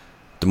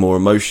the more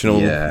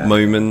emotional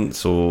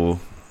moments? Or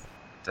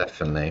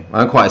definitely,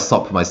 I'm quite a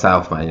sopper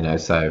myself, man, you know,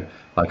 so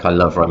like I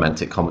love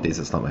romantic comedies.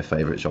 It's not my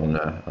favorite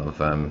genre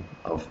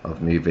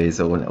of movies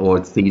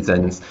or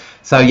seasons.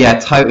 So yeah,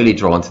 totally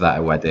drawn to that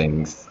at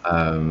weddings.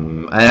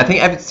 And I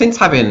think since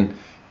having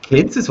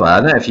kids as well,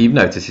 I don't know if you've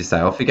noticed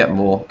yourself, you get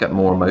more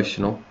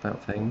emotional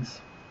about things.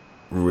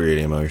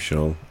 Really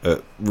emotional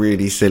at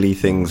really silly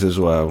things as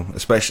well,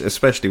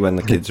 especially when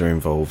the kids are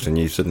involved and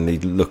you suddenly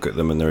look at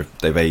them and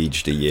they've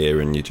aged a year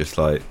and you're just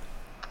like,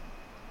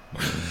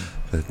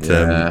 but,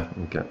 I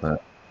get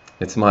that.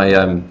 It's my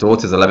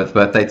daughter's 11th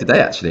birthday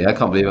today, actually. I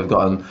can't believe I've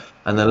got an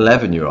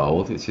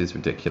 11-year-old, which is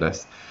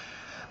ridiculous.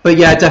 But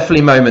yeah,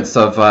 definitely moments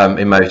of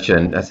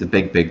emotion. That's a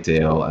big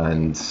deal.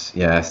 And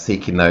yeah,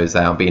 seeking those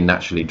out, being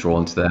naturally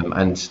drawn to them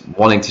and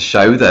wanting to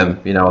show them,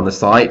 you know, on the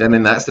site. I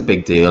mean, that's a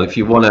big deal. If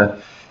you want to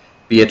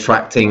be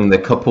attracting the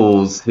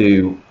couples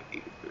who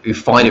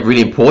find it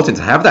really important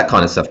to have that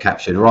kind of stuff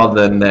captured,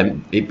 rather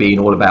than it being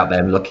all about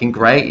them looking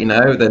great, you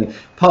know, then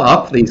put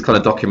up these kind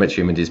of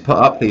documentary images, put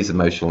up these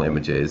emotional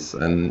images,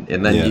 and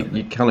then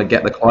you kind of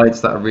get the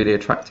clients that are really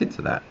attracted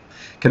to that.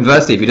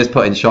 Conversely, if you just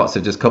put in shots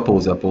of just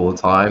couples up all the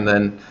time,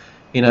 then,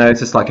 you know,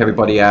 it's just like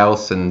everybody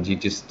else, and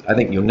I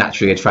think you'll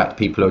naturally attract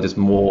people who are just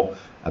more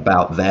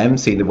about them,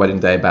 see the wedding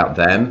day about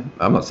them.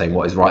 I'm not saying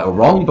what is right or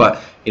wrong,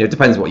 but, you know, it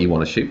depends what you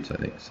want to shoot, I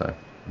think, so.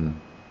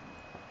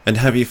 And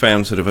have you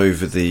found sort of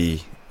over the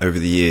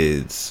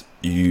years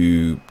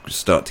you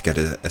start to get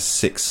a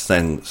sixth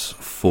sense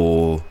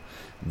for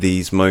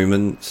these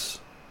moments?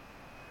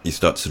 You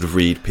start to sort of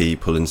read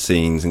people and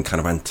scenes and kind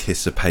of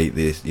anticipate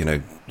this, you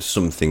know,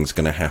 something's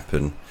going to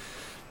happen.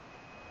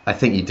 I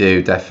think you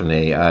do,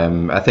 definitely.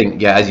 I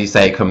think, yeah, as you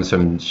say, it comes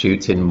from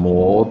shooting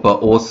more, but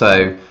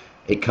also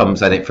it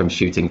comes, I think, from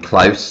shooting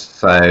close.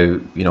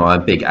 So, you know,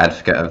 I'm a big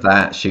advocate of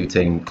that,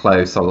 shooting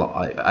close.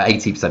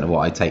 80% of what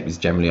I take is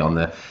generally on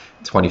the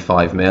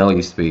 25mm,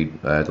 used to be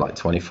like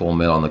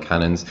 24mm on the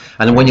Canons.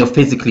 And then when you're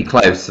physically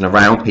close and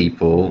around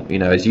people, you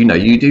know, as you know,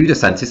 you do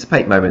just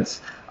anticipate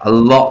moments a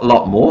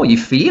lot more. You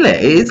feel it.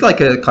 It is like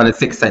a kind of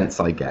sixth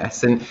sense, I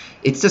guess. And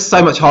it's just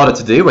so much harder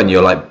to do when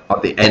you're like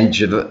at the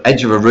edge of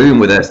a room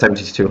with a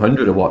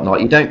 70-200 or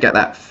whatnot. You don't get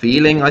that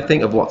feeling, I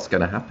think, of what's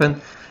going to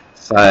happen.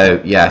 So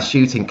yeah,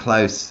 shooting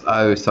close,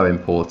 so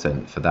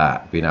important for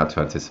that, being able to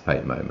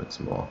anticipate moments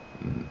more.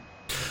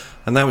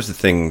 And that was the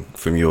thing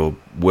from your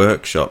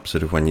workshop,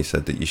 sort of when you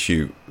said that you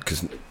shoot,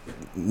 because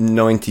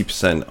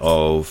 90%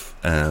 of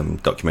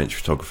documentary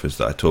photographers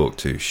that I talk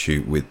to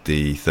shoot with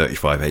the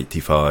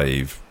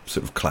 35-85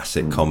 sort of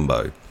classic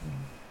combo.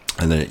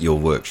 And then at your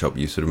workshop,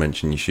 you sort of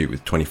mentioned you shoot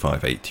with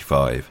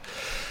 25-85.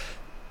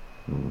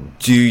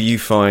 Do you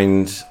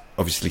find,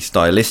 obviously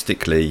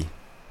stylistically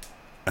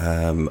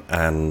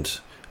and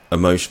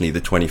emotionally,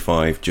 the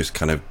 25 just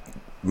kind of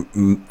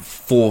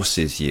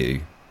forces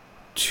you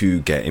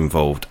to get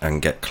involved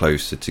and get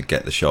closer to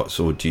get the shots,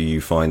 or do you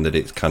find that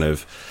it's kind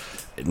of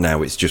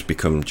now it's just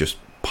become just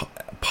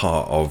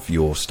part of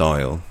your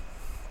style?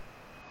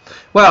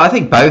 Well, I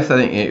think both.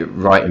 I think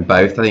right in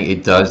both. I think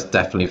it does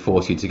definitely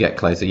force you to get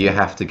closer. You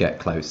have to get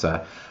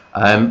closer.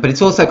 But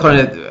it's also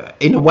kind of,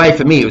 in a way,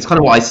 for me, it was kind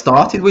of what I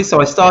started with. So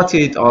I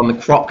started on the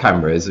crop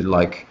cameras,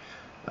 like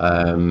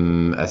a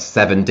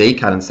 7D,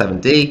 Canon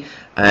 7D,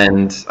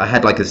 and I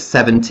had like a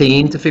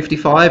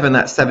 17-55, and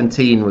that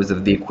 17 was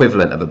of the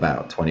equivalent of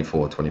about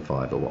 24,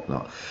 25 or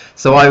whatnot.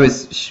 So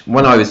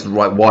when I was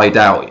right wide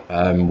out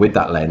with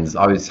that lens,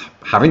 I was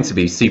having to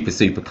be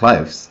super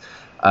close.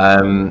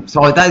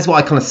 So that is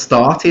what I kind of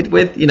started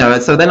with, you know.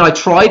 So then I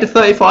tried a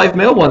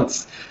 35mm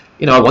once,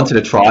 you know. I wanted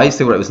to try,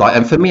 see what it was like,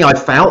 and for me, I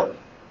felt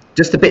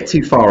just a bit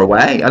too far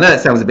away. I know it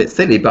sounds a bit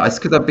silly, but it's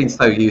because I've been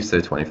so used to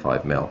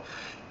 25mm.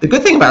 The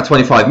good thing about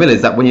 25mm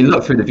is that when you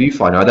look through the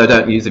viewfinder, I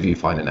don't use a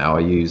viewfinder now. I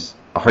use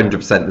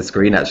 100% of the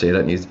screen, actually. I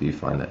don't use the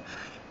viewfinder.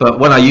 But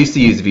when I used to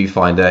use the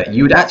viewfinder,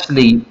 you would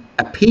actually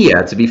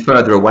appear to be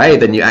further away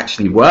than you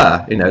actually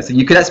were, you know. So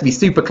you could actually be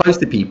super close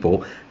to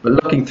people, but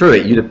looking through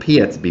it, you'd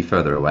appear to be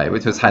further away,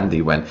 which was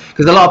handy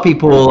because a lot of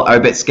people are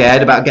a bit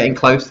scared about getting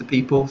close to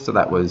people. So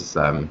that was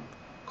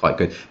quite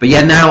good. But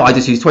yeah, now I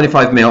just use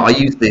 25mm. I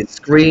use the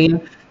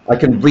screen. I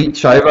can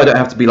reach over. I don't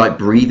have to be like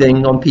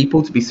breathing on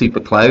people to be super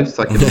close.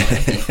 I can be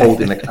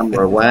holding the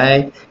camera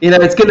away. You know,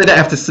 it's good they don't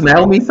have to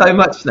smell me so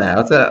much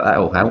now. So that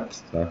all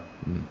helps. So.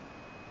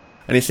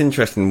 And it's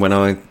interesting, when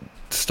I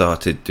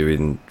started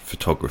doing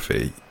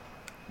photography,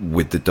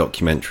 with the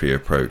documentary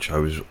approach, I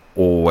was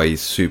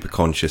always super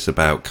conscious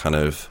about kind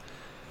of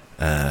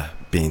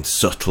being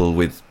subtle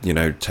with, you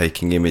know,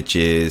 taking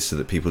images so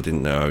that people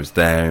didn't know I was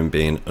there and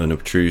being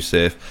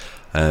unobtrusive.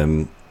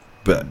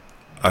 But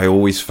I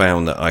always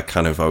found that I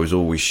was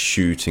always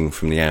shooting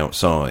from the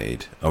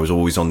outside. I was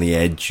always on the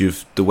edge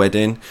of the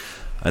wedding.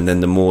 And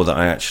then the more that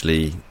I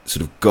actually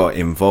sort of got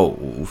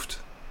involved,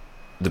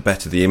 the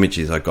better the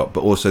images I got,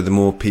 but also the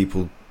more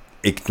people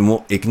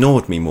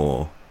ignored me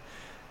more.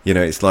 You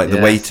know, it's like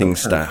the waiting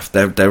staff,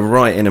 they're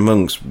right in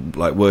amongst,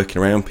 like,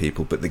 working around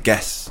people, but the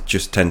guests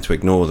just tend to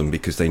ignore them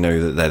because they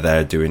know that they're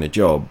there doing a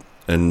job.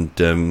 And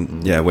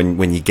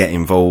when you get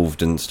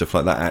involved and stuff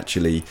like that,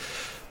 actually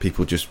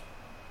people just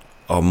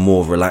are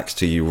more relaxed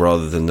to you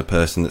rather than the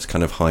person that's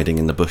kind of hiding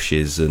in the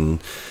bushes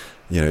and,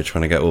 you know,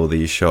 trying to get all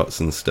these shots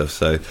and stuff.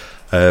 So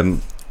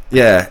I've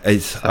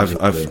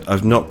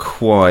not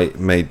quite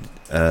made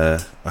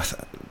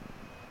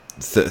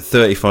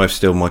 35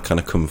 still my kind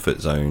of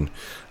comfort zone.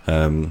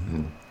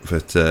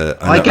 But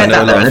I get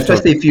that, and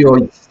especially if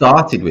you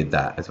started with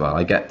that as well.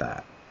 I get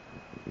that.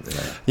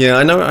 Yeah,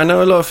 I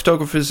know a lot of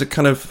photographers are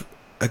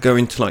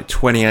going to like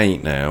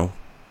 28 now,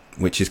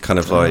 which is kind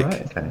of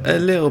like a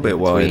little bit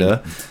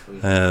wider.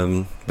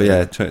 But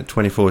yeah,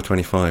 24,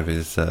 25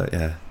 is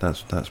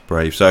that's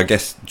brave. So I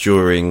guess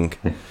during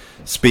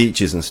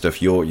speeches and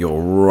stuff,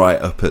 you're right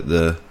up at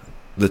the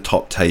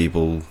top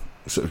table,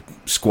 sort of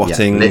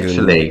squatting,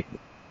 literally.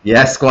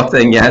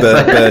 Squatting.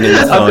 Burning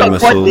the thigh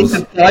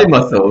muscles. Thigh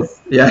muscles.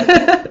 Yeah,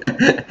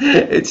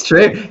 it's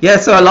true. Yeah,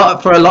 so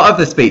for a lot of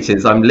the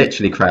speeches, I'm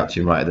literally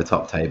crouching right at the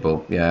top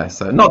table. Yeah,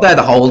 so not there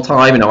the whole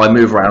time. You know, I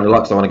move around a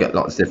lot because I want to get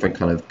lots of different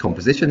kind of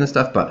composition and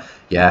stuff. But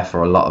yeah,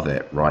 for a lot of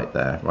it, right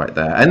there.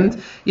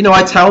 And you know,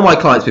 I tell my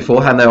clients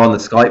beforehand they're on the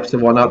Skypes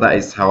and whatnot. That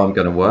is how I'm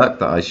going to work.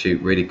 That I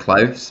shoot really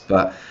close,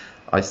 but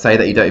I say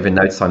that you don't even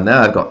notice I'm there.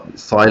 I've got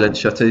silent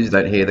shutters. You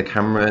don't hear the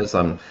cameras.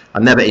 I'm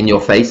never in your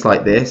face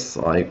like this.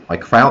 I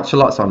crouch a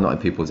lot, so I'm not in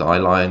people's eye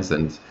lines.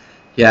 And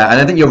yeah, and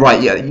I think you're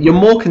right. Yeah, you're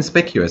more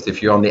conspicuous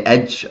if you're on the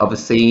edge of a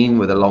scene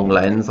with a long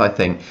lens. I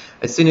think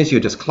as soon as you're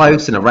just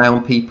close and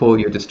around people,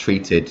 you're just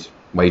treated,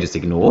 well, you're just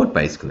ignored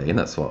basically, and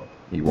that's what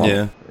you want.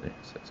 Yeah.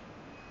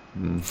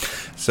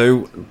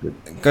 So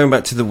going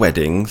back to the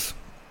weddings,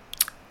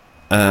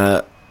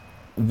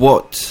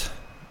 what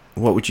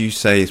would you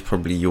say is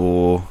probably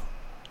your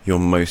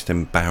most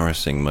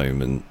embarrassing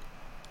moment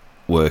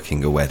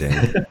working a wedding?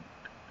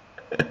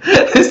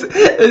 This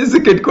is a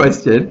good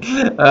question.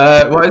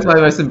 What is my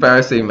most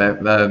embarrassing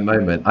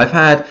moment? I've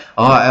had,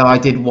 I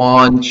did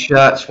one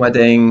church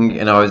wedding,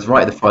 and I was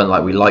right at the front,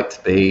 like we like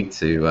to be,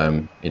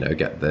 to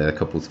get the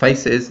couple's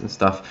faces and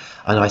stuff.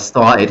 And I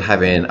started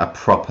having a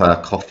proper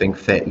coughing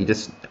fit. You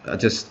just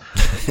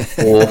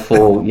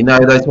awful. You know,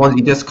 those ones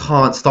you just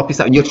can't stop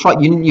yourself. And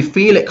you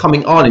feel it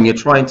coming on, and you're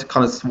trying to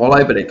kind of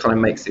swallow, but it kind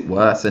of makes it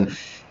worse.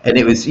 And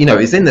it was, you know,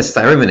 it was in the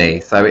ceremony,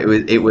 so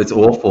it was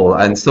awful.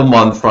 And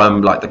someone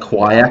from like the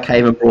choir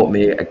came and brought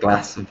me a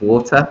glass of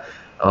water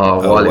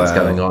while it's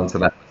going on. So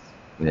that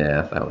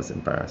was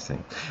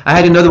embarrassing. I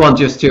had another one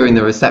just during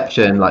the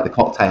reception, like the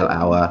cocktail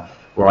hour,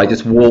 where I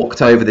just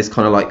walked over this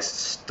kind of like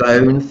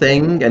stone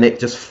thing, and it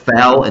just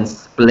fell and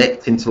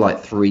split into like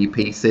 3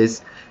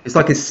 pieces. It's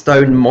like a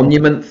stone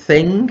monument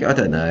thing. I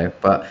don't know,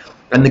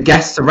 and the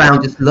guests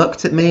around just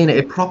looked at me, and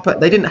they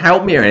didn't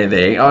help me or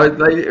anything.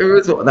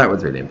 That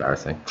was really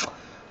embarrassing.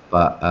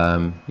 But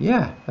I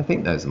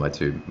think those are my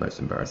 2 most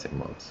embarrassing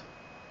ones.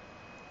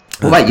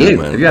 What about you?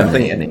 Have you ever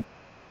seen any?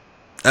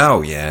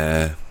 Oh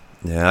yeah.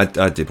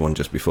 I did one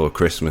just before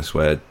Christmas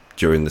where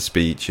during the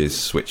speeches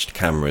switched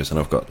cameras, and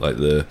I've got like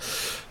the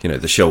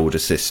shoulder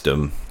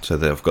system, so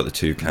that I've got the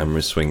 2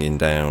 cameras swinging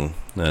down,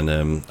 and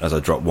as I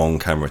dropped one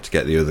camera to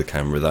get the other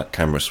camera, that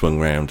camera swung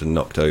round and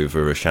knocked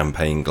over a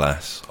champagne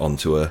glass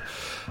onto a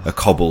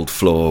cobbled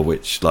floor,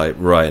 which like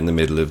right in the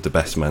middle of the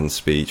best man's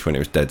speech when it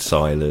was dead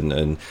silent,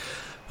 and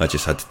I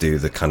just had to do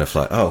the kind of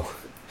like, oh,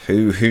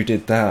 who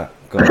did that?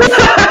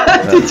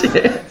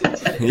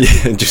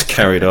 Yeah, just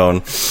carried on.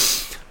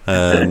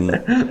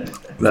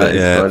 But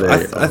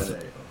yeah,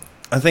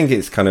 I think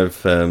it's kind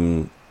of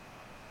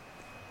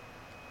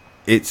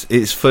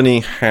it's funny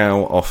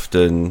how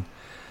often,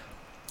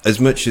 as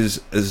much as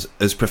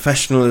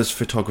professional as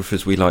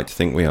photographers we like to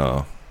think we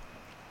are,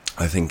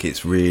 I think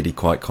it's really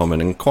quite common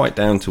and quite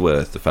down to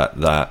earth, the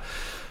fact that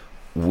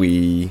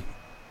we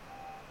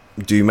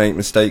do make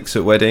mistakes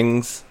at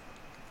weddings,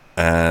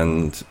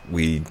 and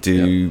we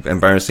do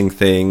embarrassing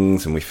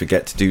things, and we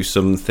forget to do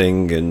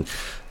something. And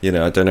you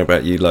know, I don't know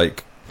about you,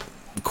 like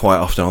quite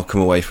often I'll come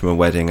away from a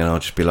wedding and I'll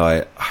just be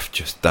like,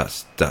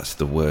 that's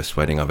the worst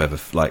wedding I've ever,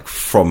 like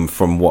from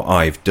what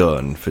I've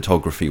done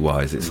photography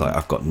wise. It's like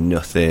I've got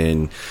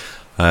nothing,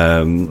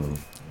 and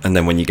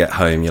then when you get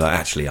home you're like,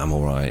 actually I'm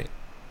all right.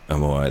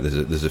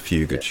 There's a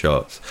few good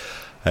shots.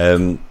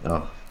 I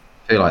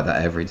feel like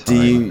that every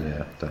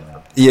time.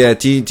 Do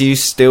you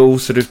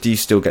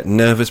still get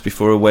nervous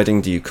before a wedding?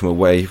 Do you come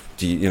away,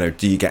 do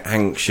you get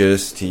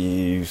anxious? Do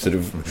you sort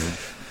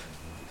of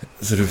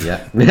totally.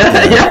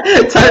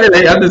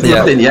 I'm just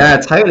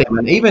totally.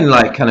 Man. Even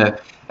like kind of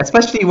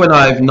especially when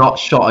I've not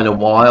shot in a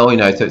while,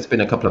 so it's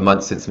been a couple of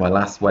months since my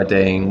last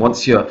wedding.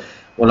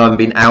 When I've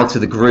been out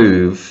of the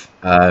groove,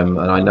 and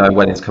I know a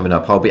wedding's coming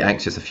up, I'll be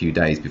anxious a few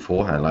days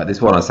beforehand. Like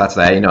this one on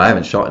Saturday, I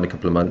haven't shot in a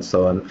couple of months,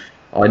 so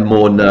I'm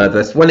more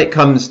nervous. When it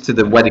comes to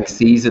the wedding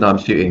season, I'm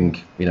shooting,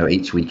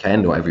 each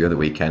weekend or every other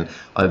weekend.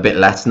 I'm a bit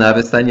less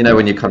nervous then,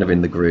 when you're kind of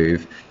in the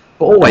groove.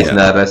 But always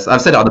nervous.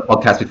 I've said it on the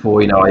podcast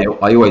before,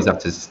 I always have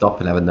to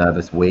stop and have a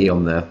nervous wee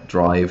on the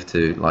drive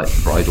to like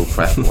bridal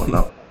prep and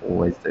whatnot.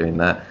 Always doing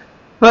that.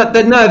 But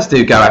the nerves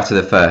do go after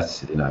the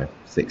first,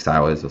 6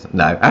 hours or something.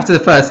 No, after the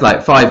first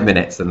 5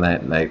 minutes, and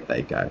then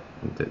they go.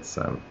 And it's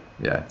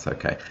it's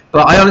okay.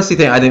 But I honestly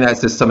think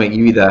that's just something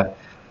you either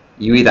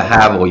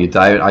have or you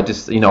don't. I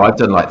just I've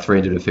done like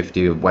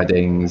 350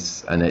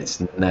 weddings, and it's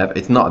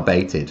not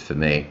abated for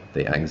me,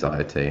 the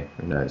anxiety.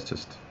 It's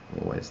just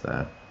always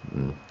there.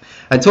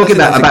 And talking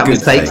about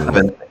mistakes, I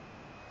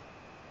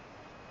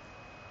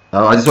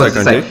just wanted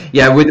to say,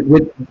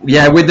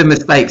 with the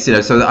mistakes,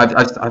 so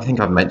I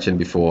think I've mentioned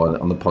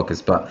before on the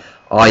podcast, but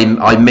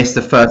I missed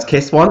the first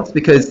kiss once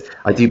because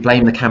I do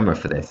blame the camera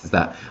for this. Is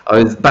that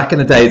I was back in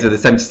the days of the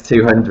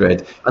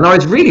 70-200, and I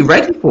was really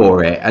ready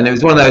for it, and it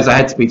was one of those I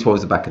had to be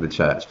towards the back of the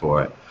church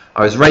for it.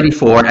 I was ready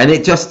for it, and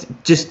it just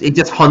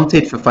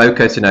hunted for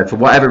focus, for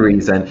whatever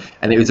reason,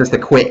 and it was just a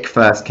quick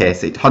first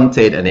kiss. It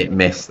hunted and it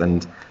missed,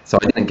 and so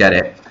I didn't get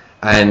it.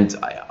 And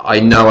I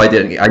knew I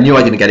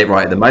didn't get it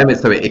right at the moment,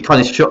 so it kind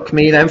of shook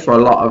me then for a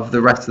lot of the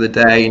rest of the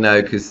day,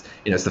 because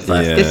it's the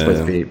first kiss,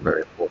 supposed to be a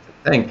very important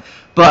thing.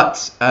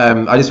 But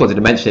I just wanted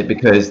to mention it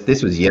because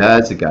this was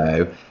years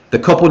ago. The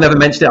couple never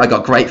mentioned it. I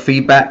got great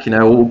feedback,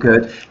 all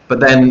good.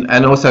 But then,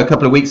 and also a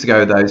couple of weeks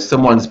ago, though,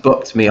 someone's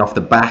booked me off the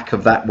back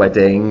of that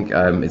wedding.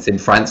 It's in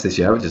France this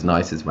year, which is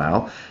nice as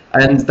well.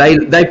 And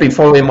they've been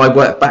following my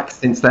work back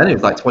since then. It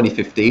was like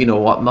 2015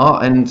 or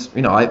whatnot. And,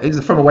 it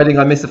was from a wedding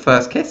I missed the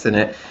first kiss in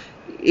it.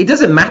 It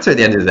doesn't matter at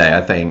the end of the day,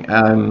 I think.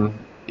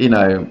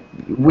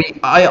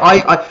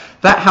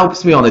 That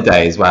helps me on a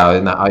day as well,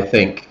 in that I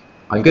think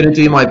I'm going to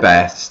do my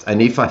best,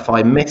 and if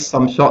I miss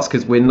some shots,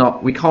 because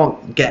we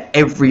can't get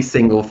every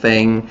single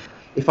thing.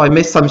 If I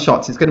miss some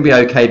shots, it's going to be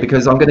okay,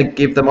 because I'm going to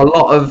give them a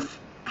lot of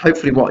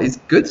hopefully what is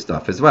good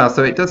stuff as well.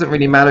 So it doesn't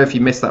really matter if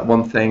you miss that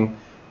one thing.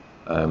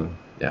 So I'm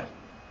going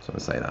to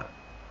say that.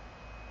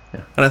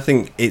 Yeah. And I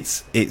think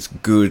it's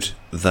good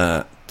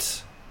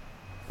that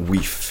we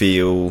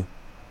feel,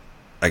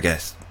 I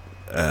guess,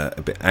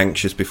 a bit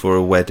anxious before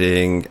a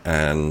wedding,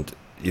 and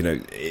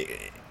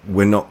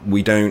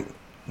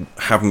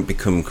haven't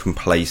become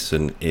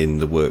complacent in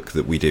the work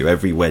that we do.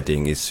 Every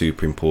wedding is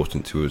super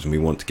important to us, and we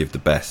want to give the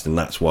best, and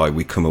that's why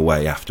we come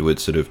away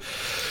afterwards sort of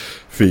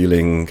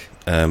feeling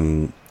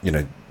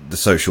the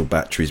social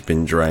battery's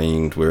been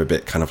drained. We're a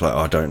bit kind of like,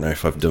 I don't know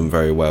if I've done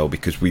very well,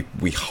 because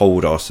we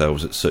hold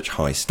ourselves at such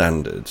high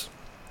standards,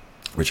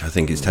 which I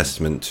think is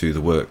testament to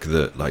the work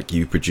that like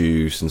you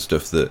produce and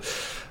stuff, that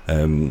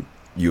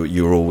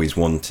you're always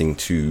wanting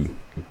to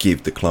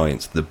give the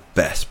clients the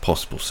best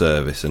possible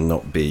service and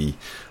not be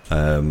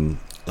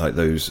like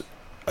those,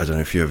 I don't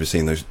know if you've ever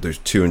seen those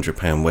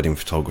 £200 wedding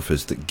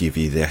photographers that give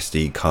you the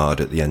SD card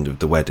at the end of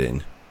the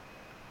wedding.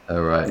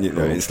 Oh, right.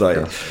 It's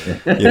like,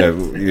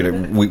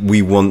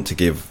 we want to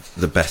give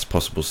the best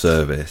possible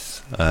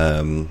service.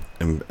 But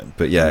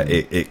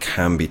it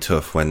can be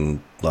tough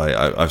when, like,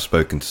 I've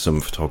spoken to some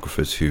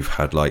photographers who've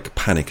had like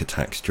panic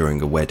attacks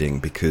during a wedding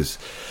because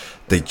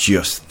they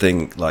just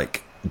think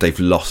like they've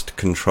lost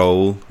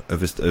control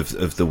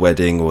of the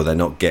wedding, or they're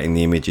not getting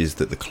the images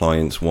that the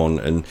clients want.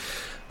 And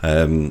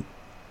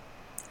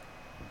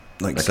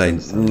like say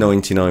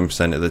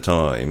 99% of the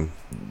time,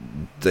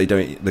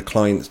 the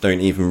clients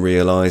don't even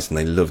realise, and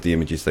they love the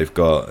images they've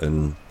got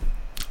and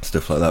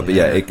stuff like that. But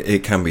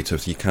it can be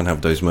tough. You can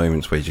have those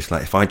moments where you're just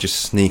like, if I just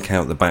sneak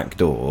out the back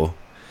door,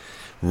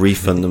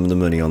 refund them the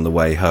money on the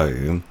way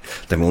home,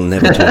 then we'll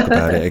never talk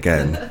about it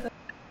again.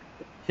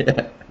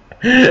 Yeah.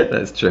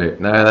 That's true.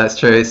 No, that's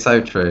true. It's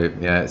so true.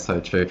 Yeah, it's so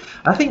true.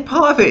 I think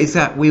part of it is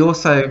that we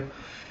also,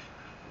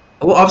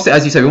 well, obviously,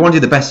 as you say, we want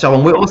to do the best job,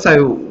 and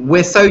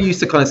we're so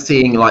used to kind of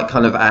seeing like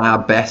kind of our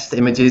best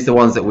images, the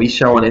ones that we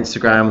show on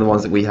Instagram, the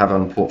ones that we have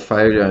on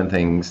portfolio and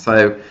things.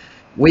 So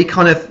we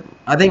kind of,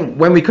 I think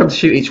when we come to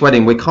shoot each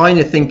wedding, we're kind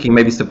of thinking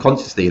maybe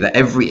subconsciously that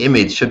every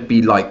image should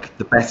be like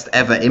the best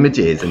ever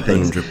images and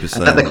things. 100%.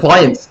 And that the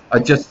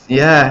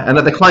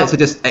clients are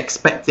just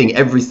expecting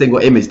every single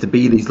image to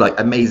be these like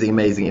amazing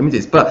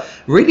images. But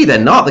really they're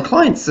not. The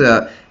clients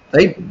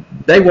they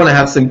want to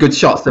have some good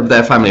shots of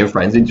their family and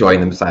friends enjoying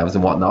themselves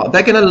and whatnot.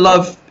 They're going to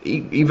love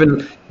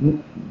even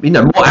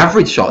more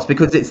average shots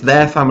because it's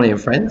their family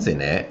and friends in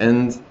it,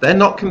 and they're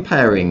not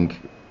comparing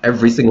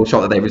every single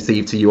shot that they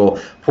receive to your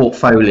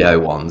portfolio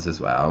ones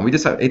as well. And we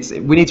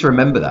need to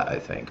remember that, I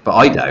think. But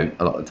I don't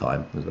a lot of the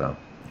time as well.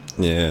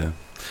 Yeah.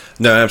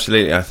 No,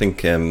 absolutely. I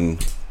think I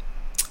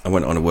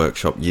went on a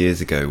workshop years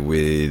ago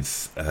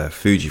with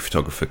Fuji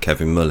photographer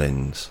Kevin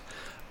Mullins,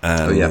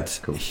 and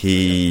cool.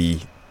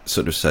 He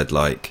sort of said,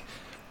 like,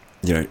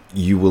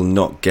 you will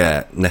not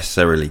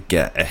necessarily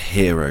get a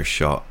hero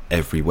shot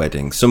every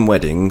wedding. Some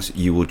weddings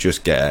you will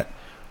just get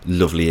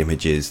lovely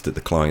images that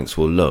the clients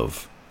will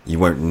love. You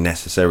won't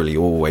necessarily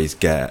always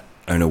get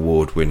an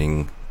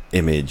award-winning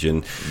image,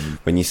 and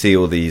when you see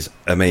all these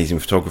amazing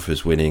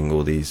photographers winning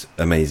all these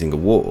amazing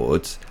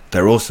awards,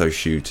 they're also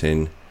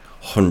shooting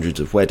hundreds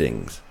of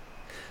weddings.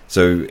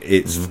 So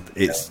it's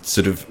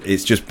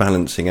just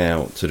balancing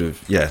out sort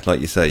of,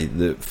 like you say,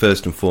 the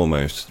first and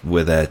foremost,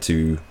 we're there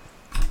to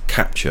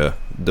capture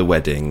the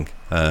wedding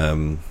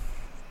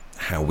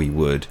how we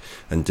would,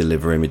 and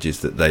deliver images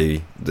that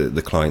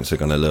the clients are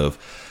going to love.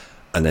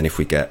 And then if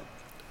we get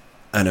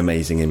an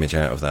amazing image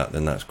out of that,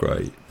 then that's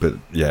great. But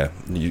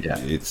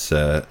it's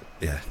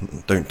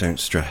don't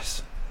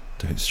stress.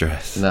 Don't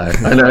stress. No,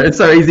 I know it's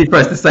so easy for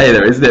us to say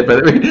there, isn't it?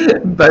 But we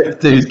both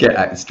do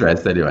get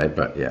stressed anyway.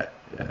 But yeah,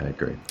 I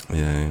agree.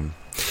 Yeah.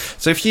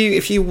 So if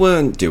you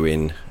weren't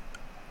doing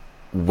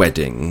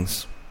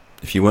weddings,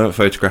 if you weren't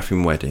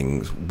photographing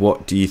weddings,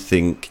 what do you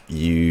think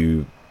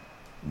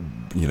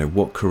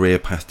what career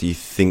path do you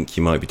think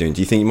you might be doing?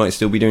 Do you think you might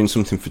still be doing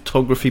something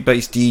photography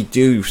based? Do you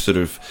do sort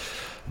of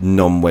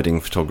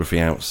non-wedding photography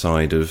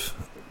outside of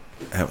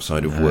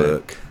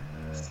work?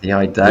 Yeah,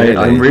 I don't. Really?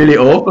 I'm really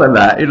awful at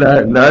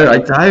that. No, I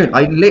don't.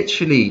 I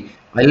literally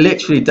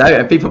don't.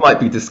 And people might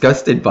be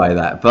disgusted by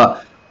that,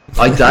 but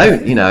I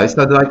don't.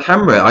 So my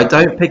camera, I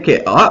don't pick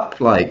it up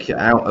like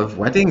out of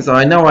weddings.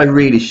 I know I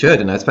really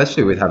should, and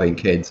especially with having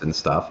kids and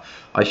stuff,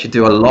 I should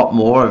do a lot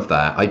more of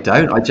that. I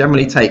don't. I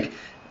generally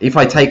if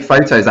I take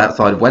photos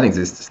outside of weddings,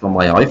 it's just on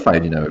my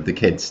iPhone, of the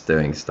kids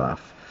doing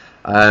stuff.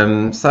 So,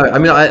 I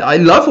mean, I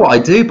love what I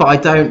do, but I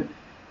don't,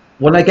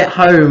 when I get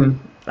home,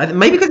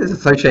 maybe because it's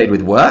associated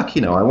with work,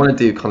 I want to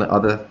do kind of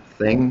other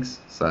things.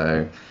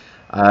 So,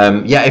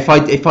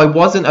 if I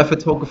wasn't a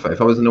photographer,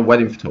 if I wasn't a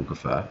wedding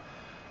photographer,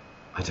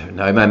 I don't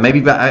know, man, maybe,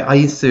 but I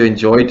used to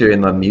enjoy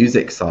doing the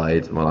music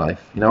side of my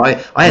life.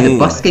 I had a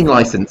busking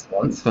license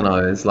once when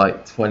I was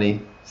like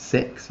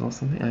 26 or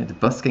something. I had a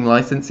busking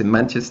license in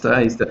Manchester.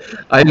 I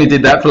only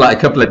did that for like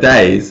a couple of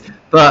days,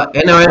 but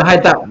I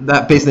had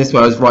that business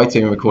where I was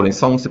writing and recording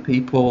songs for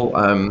people,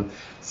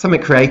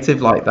 something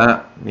creative like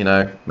that,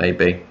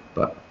 maybe.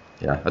 But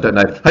yeah, I don't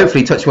know.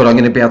 Hopefully, touch wood, I'm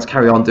going to be able to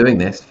carry on doing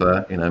this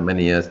for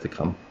many years to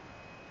come.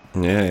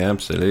 Yeah,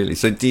 absolutely.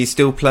 So do you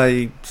still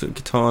play sort of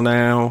guitar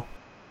now?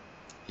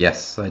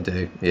 Yes, I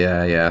do.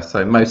 Yeah.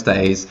 So most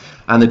days,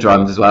 and the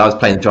drums as well. I was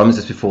playing the drums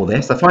just before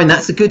this. I find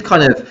that's a good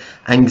kind of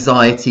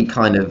anxiety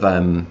kind of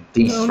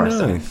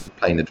de-stressor. Nice.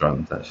 Playing the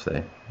drums,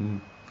 actually.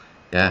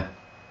 Yeah.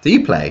 Do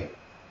you play?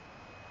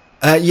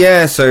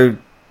 Yeah. So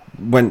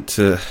went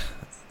to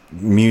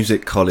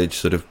music college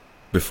sort of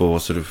before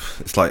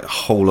it's like a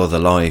whole other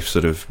life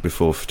sort of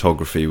before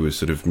photography was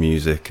sort of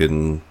music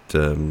and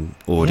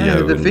audio.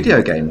 Yeah, the and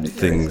video game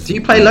things. Do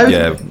you play loads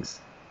of things?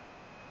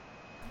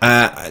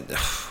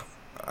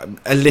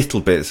 A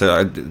little bit.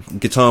 So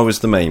guitar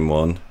was the main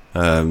one.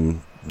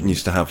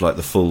 Used to have like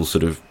the full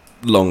sort of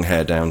long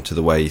hair down to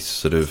the waist,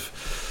 sort of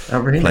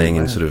playing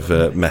in sort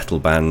of metal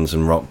bands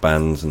and rock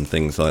bands and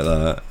things like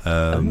that.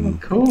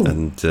 Cool.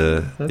 And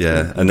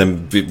and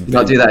then you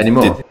not do that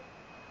anymore.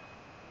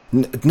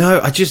 No,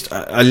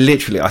 I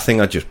literally, I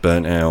think I just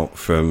burnt out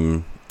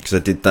from, because I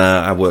did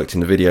that. I worked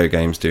in the video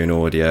games doing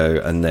audio,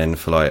 and then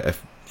for like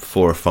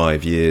 4 or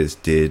 5 years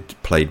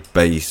played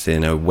bass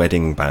in a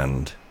wedding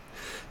band.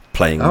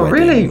 Playing weddings.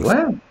 Really?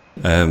 Wow.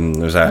 I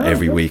was out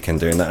every weekend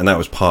doing that, and that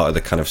was part of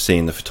the kind of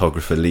seeing the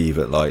photographer leave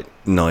at like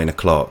 9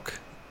 o'clock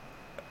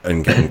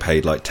and getting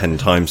paid like 10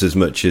 times as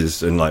much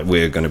as, and like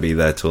we're going to be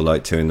there till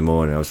like 2 a.m.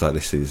 I was like,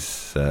 this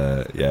is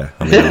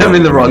I'm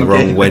in the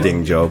wrong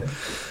wedding job.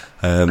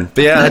 But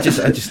yeah, I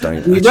just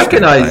don't. Do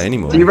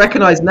you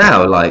recognise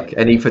now like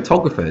any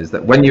photographers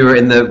that when you were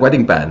in the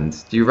wedding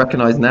band? Do you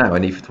recognise now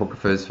any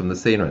photographers from the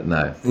scene?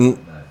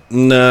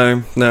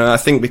 No. I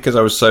think because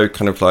I was so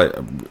kind of like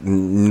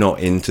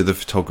not into the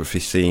photography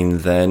scene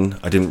then,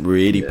 I didn't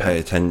really pay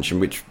attention,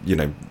 which,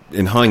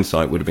 in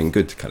hindsight would have been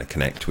good to kind of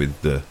connect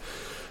with the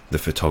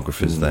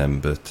photographers then.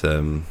 But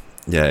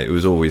it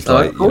was always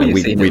like,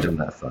 we'd on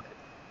that side.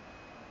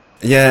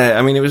 Yeah,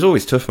 I mean, it was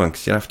always tough, man,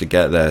 because you have to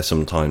get there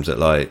sometimes at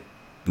like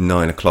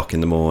 9 o'clock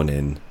in the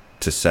morning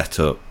to set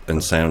up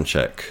and sound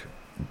check,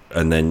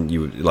 and then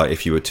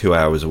if you were 2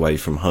 hours away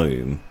from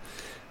home,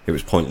 it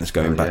was pointless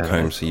going back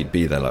home, so you'd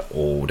be there like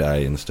all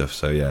day and stuff.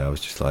 So I was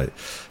just like,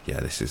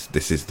 this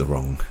is the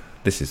wrong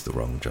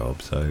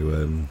job. So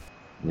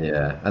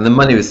and the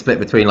money was split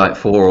between like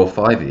 4 or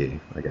 5 of you,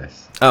 I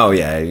guess. Oh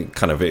yeah,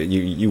 kind of.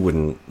 You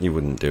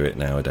wouldn't do it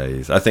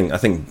nowadays. I think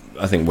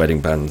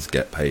wedding bands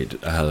get paid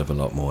a hell of a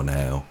lot more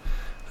now.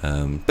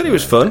 But it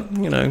was fun,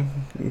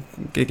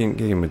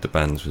 gigging with the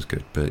bands was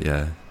good. But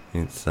yeah,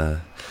 it's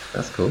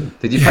that's cool.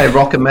 Did you play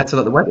rock and metal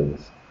at the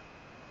weddings?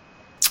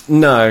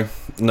 No,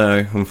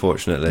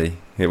 unfortunately.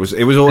 It was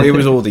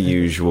all the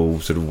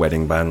usual sort of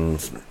wedding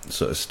band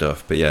sort of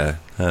stuff. But yeah,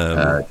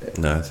 no,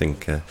 I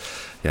think a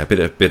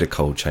bit of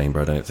Cold Chamber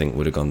I don't think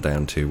would have gone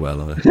down too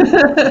well for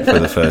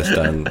the first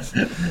dance.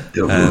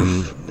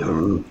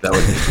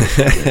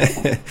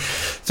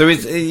 So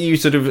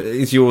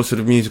is your sort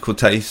of musical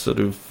taste sort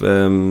of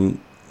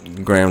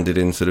grounded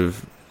in sort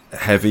of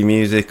heavy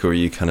music, or are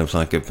you kind of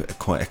like a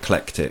quite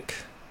eclectic?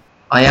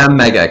 I am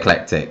mega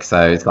eclectic,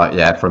 so it's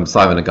like from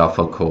Simon and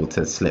Garfunkel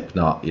to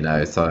Slipknot,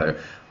 so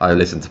I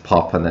listen to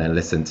pop and then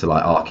listen to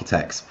like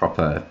Architects,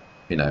 proper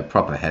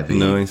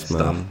heavy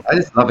stuff. Man. I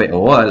just love it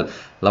all. I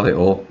love it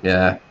all.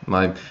 Yeah,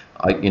 I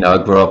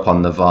grew up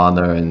on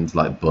Nirvana and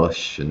like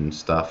Bush and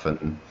stuff,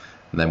 and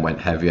then went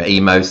heavier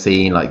emo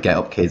scene like Get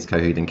Up Kids,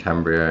 Coheed and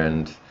Cambria,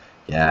 and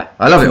yeah,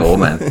 I love it all,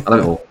 man. I love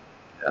it all.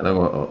 I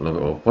love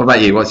it all. What about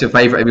you? What's your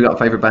favourite? Have you got a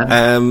favourite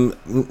band?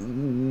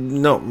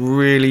 Not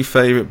really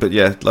favourite, but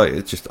yeah, like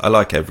it's just I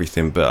like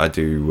everything, but I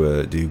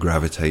do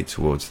gravitate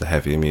towards the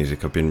heavier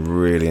music. I've been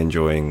really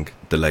enjoying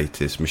the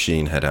latest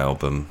Machine Head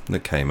album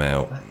that came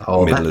out.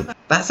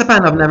 That's a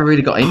band I've never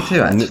really got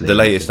into. Actually, the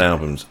latest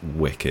album's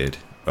wicked.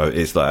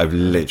 It's like I've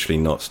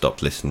literally not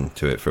stopped listening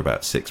to it for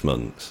about 6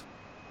 months.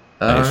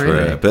 Oh,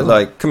 really? But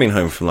like coming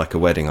home from like a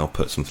wedding, I'll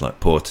put something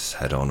like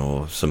Portishead on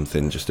or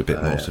something just a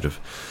bit more sort of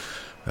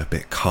a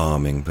bit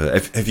calming.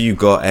 But have you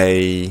got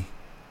a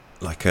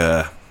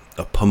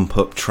pump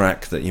up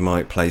track that you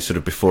might play sort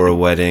of before a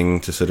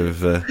wedding to sort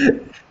of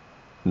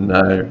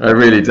No, I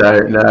really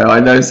don't. No, I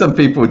know some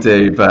people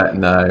do, but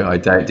no, I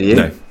don't. Do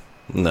you?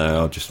 No,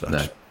 I'll just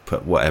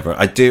put whatever.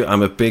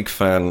 I'm a big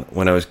fan.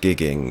 When I was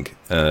gigging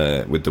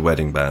with the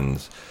wedding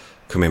bands,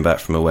 coming back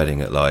from a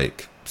wedding at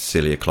like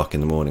silly o'clock in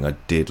the morning, I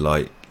did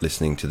like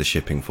listening to the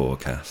shipping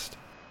forecast.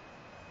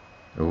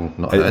 Oh,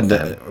 not heard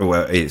that.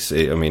 Well, it's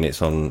the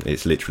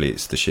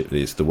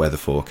weather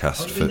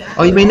forecast for.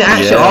 Oh, you mean the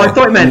actual? Yeah. Oh, I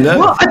thought it meant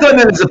what? I thought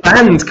it was a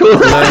band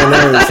called.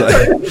 No,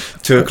 it's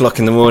like 2 o'clock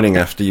in the morning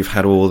after you've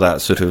had all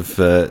that sort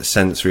of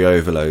sensory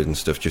overload and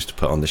stuff, just to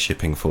put on the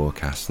shipping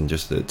forecast, and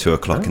just at 2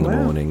 o'clock in the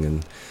morning,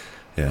 and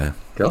yeah,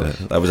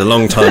 that was a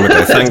long time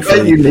ago.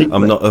 Thankfully,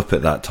 I'm not up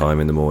at that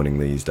time in the morning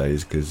these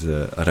days because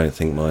I don't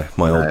think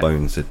my old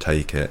bones would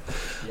take it.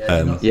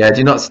 Do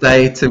you not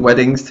stay to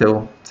weddings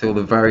till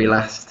the very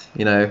last?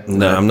 No,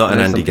 I'm not an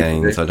Andy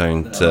Gaines. I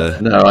don't.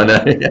 No,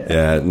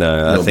 I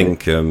know. I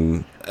think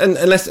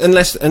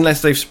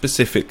unless they've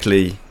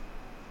specifically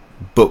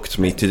booked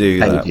me to do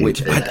that, which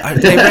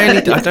they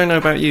rarely. I don't know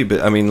about you, but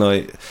I mean,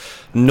 like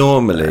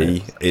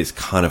normally it's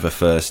kind of a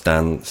first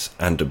dance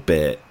and a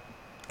bit,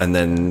 and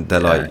then they're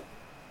like,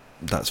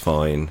 "That's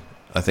fine."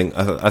 I think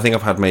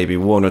I've had maybe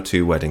 1 or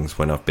 2 weddings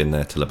when I've been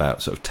there till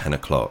about sort of 10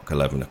 o'clock,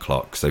 11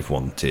 o'clock, because they've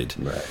wanted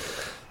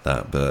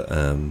that, but.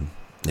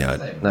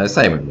 No,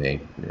 same with me.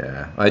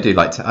 Yeah, I do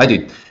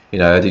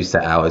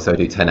set hours. So I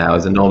do 10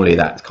 hours, and normally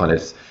that's kind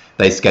of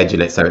they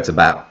schedule it so it's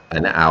about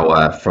an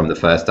hour from the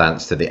first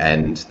dance to the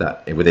end.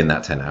 That within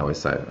that 10 hours,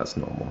 so that's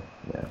normal.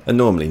 Yeah, and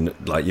normally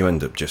like you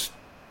end up just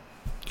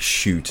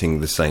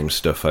shooting the same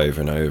stuff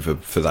over and over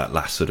for that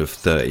last sort of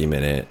 30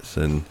 minutes,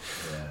 and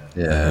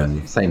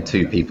same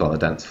 2 people on the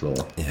dance floor.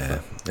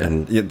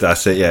 And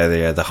that's it.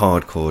 The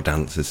hardcore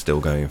dancers still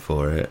going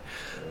for it.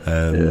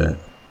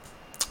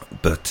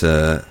 But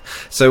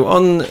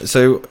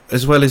so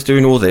as well as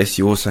doing all this,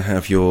 you also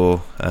have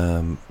your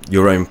own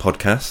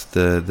podcast,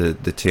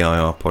 the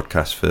TIR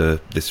podcast for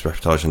This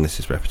Reportage and This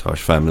Is Reportage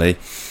family,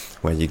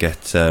 where you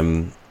get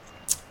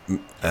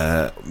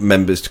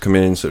members to come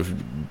in and sort of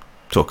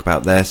talk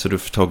about their sort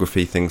of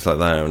photography, things like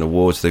that, and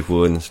awards they've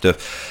won and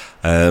stuff.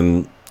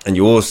 And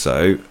you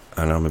also,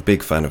 and I'm a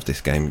big fan of this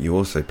game, you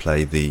also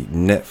play the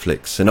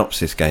Netflix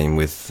synopsis game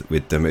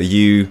with them. Are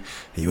you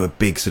a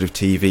big sort of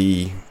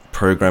TV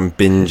program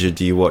binger?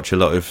 Do you watch a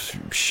lot of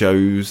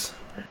shows?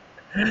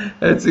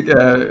 That's a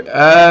go.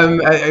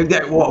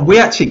 We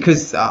actually,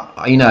 because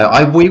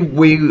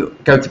we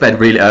go to bed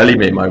really early,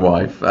 me and my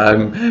wife.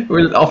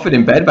 We're often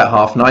in bed about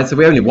 9:30, so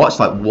we only watch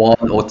like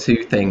 1 or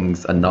 2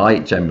 things a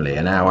night, generally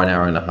an hour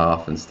and a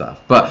half and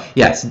stuff. But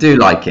yes, I do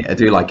like it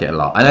a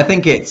lot, and I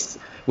think it's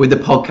with the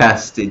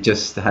podcast, it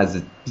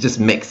just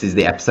mixes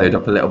the episode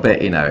up a little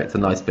bit. It's a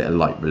nice bit of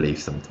light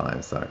relief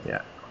sometimes. So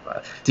yeah.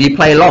 Do you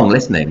play along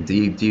listening? Do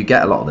you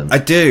get a lot of them? I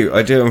do.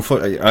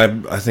 Unfortunately,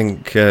 I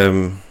think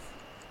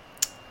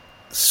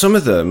some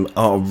of them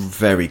are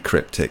very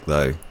cryptic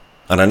though,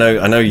 and I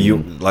know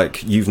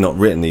you've not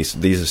written these.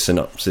 These are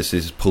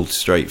synopsises pulled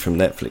straight from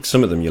Netflix.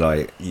 Some of them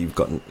you've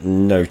got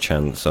no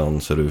chance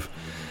on sort of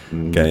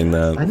getting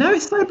there. I know,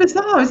 it's so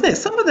bizarre, isn't it?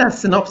 Some of their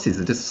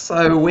synopses are just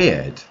so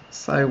weird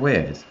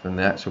from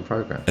the actual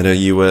program. And are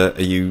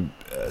you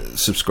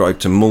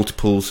subscribed to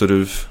multiple sort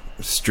of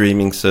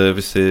streaming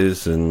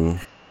services? And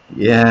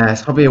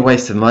it's probably a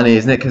waste of money,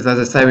 isn't it? Because as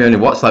I say, we only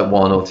watch like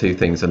 1 or 2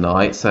 things a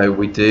night. So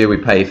we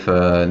pay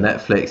for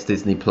Netflix,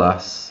 Disney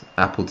Plus,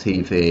 Apple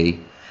TV,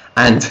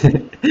 and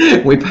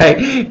we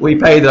pay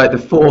like the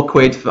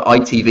 £4 for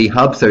ITV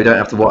Hub, so we don't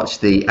have to watch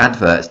the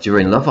adverts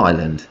during Love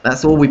Island.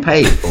 That's all we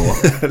pay for.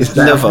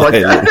 Love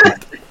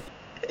Island.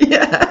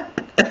 Yeah.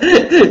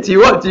 Do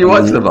you watch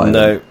Love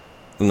Island?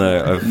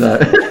 No.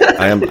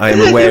 I am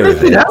aware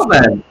of it. Out,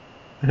 man.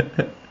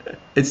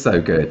 It's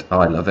so good. Oh,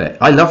 I love it.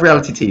 I love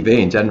reality TV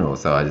in general,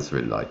 so I just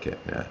really like it.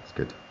 Yeah, it's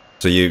good.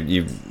 So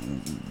you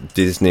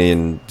Disney,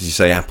 and did you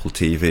say Apple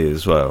TV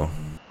as well?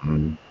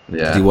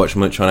 Yeah. Do you watch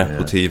much on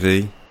Apple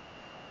TV?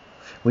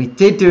 We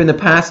did do in the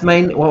past,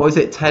 what was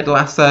it? Ted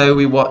Lasso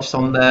we watched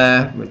on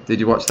there. Did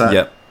you watch that?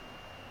 Yep.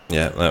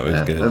 Yeah, that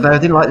was good. Although I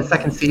didn't like the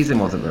second season,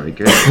 wasn't very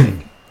good, I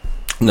think.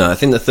 No, I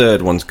think the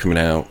third one's coming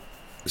out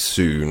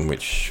soon,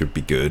 which should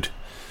be good.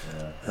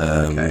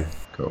 Okay,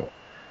 cool.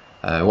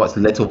 What's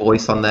Little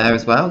Voice on there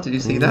as well? Did you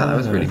see that? That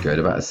was really good,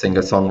 about a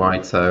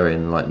singer-songwriter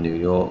in like New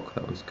York.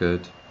 That was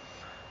good.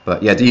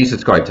 But yeah, do you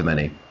subscribe to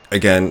many?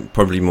 Again,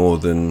 probably more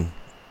than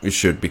we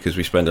should, because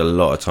we spend a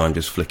lot of time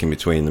just flicking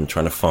between them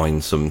trying to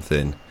find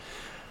something.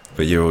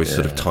 But you're always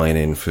sort of tying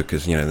in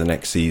because the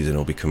next season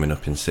will be coming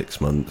up in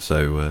 6 months.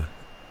 So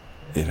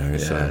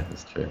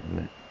that's true. Isn't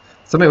it?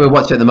 Something we're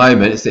watching at the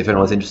moment, if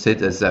anyone's interested,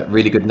 there's a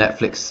really good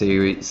Netflix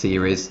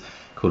series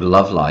called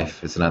Love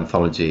Life. It's an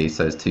anthology,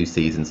 so there's 2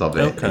 seasons of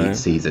it. Okay. Each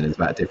season is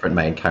about a different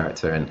main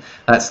character, and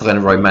that's kind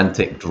of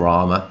romantic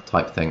drama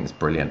type thing. It's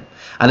brilliant.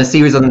 And a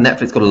series on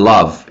Netflix called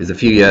Love is a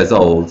few years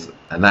old,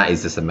 and that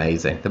is just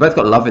amazing. They've both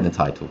got love in the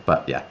title,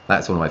 but yeah,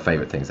 that's one of my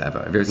favourite things ever.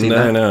 Have you ever seen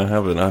that? No, I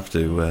haven't. I have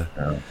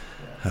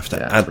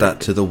to add that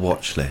to the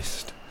watch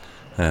list.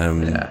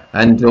 And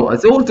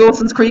it's all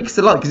Dawson's Creek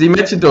still on, because you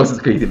mentioned Dawson's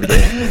Creek at the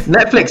beginning.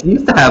 Netflix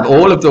used to have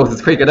all of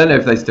Dawson's Creek. I don't know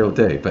if they still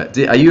do, but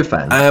are you a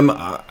fan?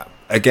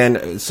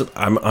 Again,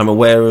 I'm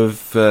aware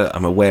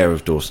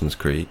of Dawson's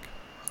Creek.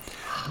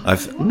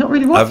 I've not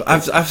really watched.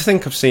 I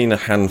think I've seen a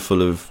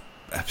handful of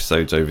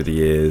episodes over the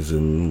years,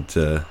 and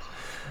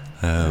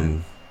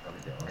gotta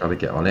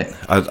get on it.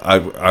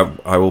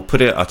 I will put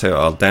it.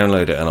 I'll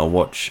download it and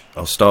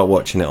I'll start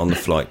watching it on the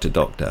flight to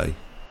Dock Day.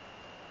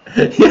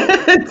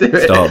 Yeah, do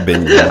it. Start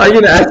binging. I'm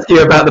going to ask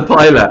you about the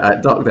pilot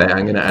at Dock Day.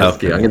 I'm going to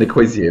ask you. I'm going to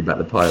quiz you about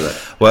the pilot.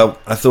 Well,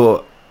 I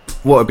thought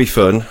what would be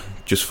fun,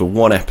 just for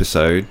one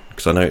episode,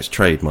 because I know it's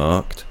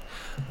trademarked.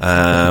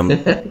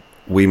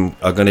 We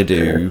are going to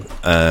do.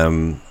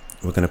 We're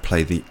going to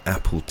play the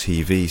Apple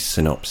TV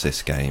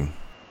synopsis game.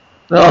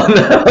 Oh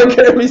no! I'm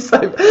going to be so.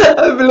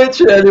 I've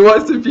literally only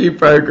watched a few.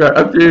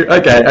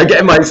 Okay, I'm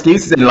getting my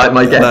excuses in, like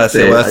my guests. That's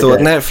it. Well, I thought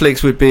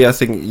Netflix would be. I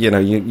think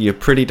you're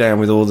pretty down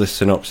with all the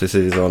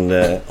synopsises on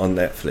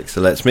Netflix.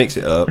 So let's mix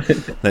it up.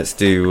 Let's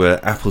do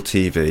Apple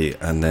TV,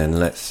 and then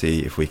let's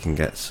see if we can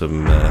get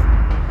some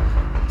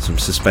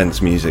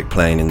suspense music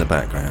playing in the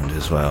background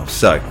as well.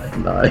 So,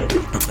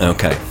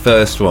 okay,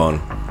 first one.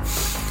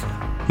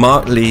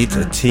 Mark leads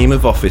a team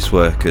of office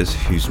workers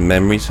whose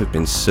memories have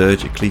been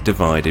surgically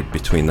divided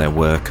between their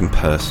work and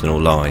personal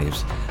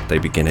lives. They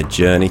begin a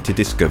journey to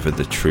discover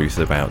the truth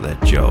about their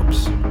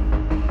jobs. Do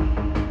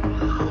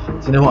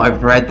you know what?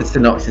 I've read the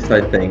synopsis, I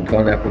think,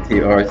 on Apple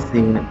TV, or I've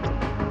seen it.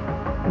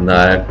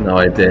 No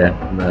idea.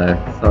 No,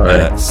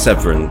 sorry.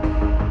 Severance.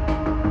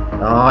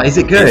 Is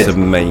it good? It's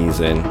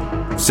amazing.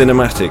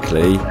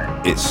 Cinematically,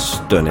 it's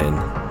stunning.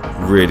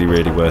 Really,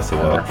 really worth a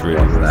watch.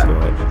 Really worth a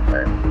watch.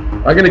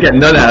 I'm going to get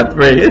none out of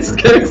 3. It's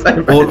going to say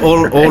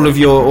all of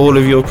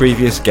your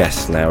previous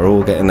guests now are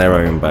all getting their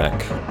own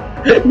back.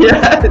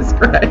 Yeah, it's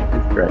great.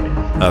 It's great.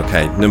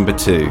 Okay, number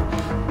 2.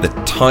 The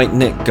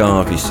tight-knit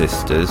Garvey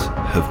sisters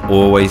have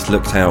always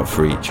looked out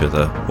for each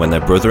other. When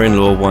their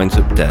brother-in-law winds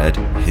up dead,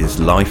 his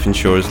life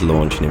insurers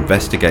launch an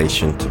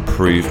investigation to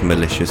prove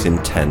malicious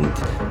intent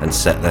and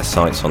set their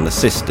sights on the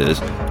sisters,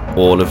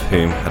 all of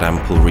whom had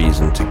ample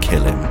reason to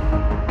kill him.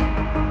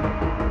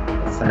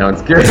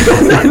 Sounds good.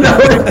 No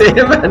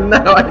idea, man.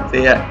 No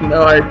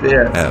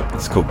idea.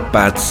 It's called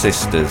Bad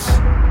Sisters.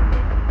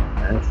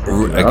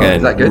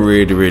 Again,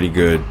 really, really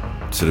good.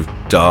 Sort of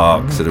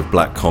dark, sort of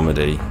black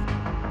comedy.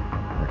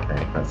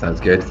 Okay, that sounds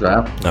good as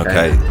well.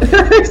 Okay.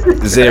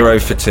 0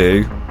 for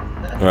 2.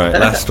 Right,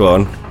 last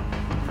one.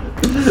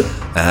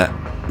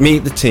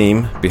 Meet the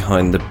team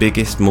behind the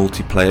biggest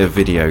multiplayer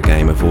video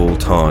game of all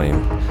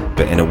time.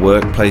 But in a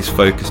workplace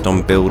focused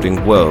on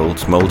building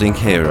worlds, moulding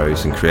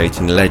heroes and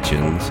creating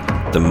legends,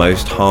 the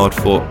most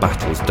hard-fought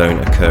battles don't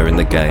occur in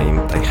the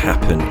game, they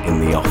happen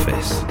in the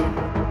office.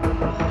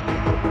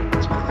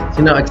 Do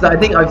you know, because I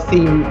think I've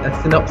seen a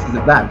synopsis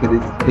of that, because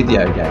it's a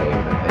video game,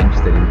 I'm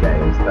interested in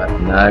games, but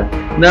no.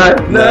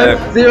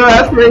 0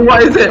 out of 3,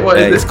 what is it?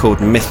 It's called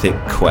Mythic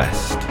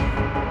Quest.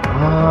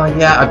 Oh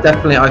yeah, I've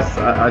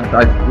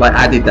like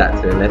added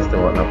that to a list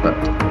or whatnot, but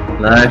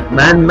no,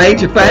 man,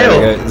 major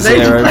fail.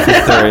 0 for 3.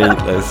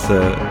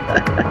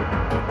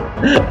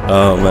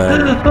 Oh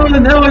man. Oh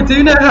no, I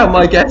do know how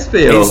my guests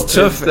feel. It's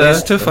tough.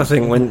 It's tough. I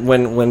think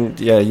when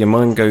your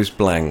mind goes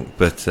blank.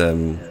 But I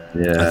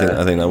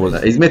think that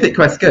was. Is Mythic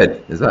Quest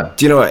good as well?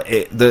 Do you know what?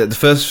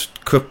 The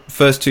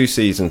first 2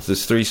 seasons,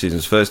 there's 3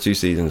 seasons. First 2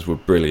 seasons were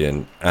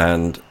brilliant,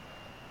 and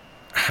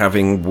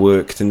having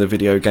worked in the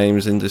video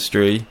games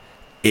industry,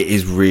 it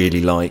is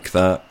really like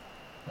that.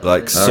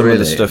 Like some of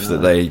the stuff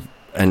that they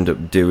end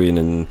up doing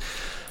and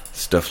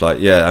stuff like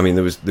I mean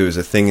there was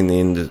a thing in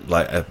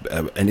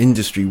the an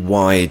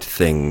industry-wide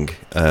thing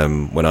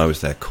when I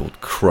was there called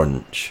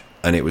crunch,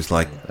 and it was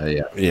like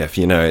if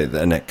you know,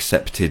 an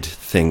accepted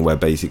thing where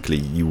basically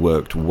you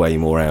worked way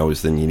more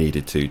hours than you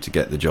needed to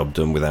get the job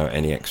done without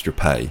any extra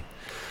pay.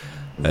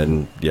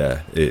 And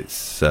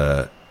it's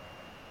not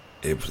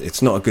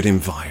a good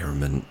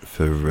environment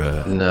for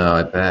no,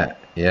 I bet.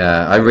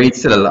 Yeah, I read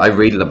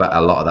about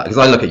a lot of that because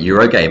I look at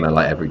Eurogamer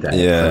like every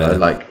day. Yeah, so I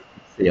like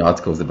see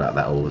articles about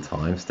that all the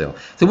time still.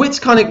 So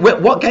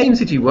what games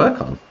did you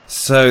work on?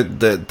 So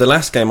the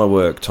last game I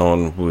worked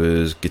on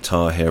was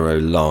Guitar Hero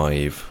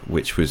Live,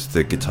 which was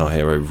the Guitar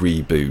Hero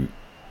reboot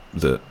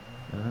that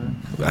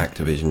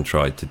Activision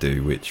tried to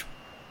do, which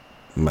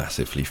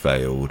massively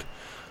failed.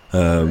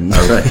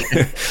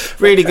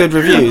 Really good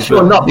reviews.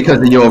 Well, not because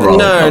of your role.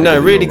 No,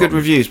 really good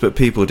reviews, but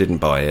people didn't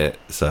buy it.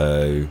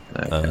 So,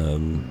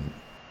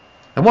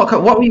 and what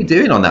were you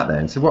doing on that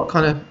then? So what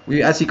kind of were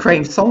you actually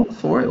creating songs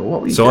for it, or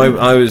what were you doing?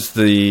 I was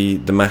the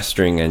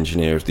mastering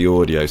engineer of the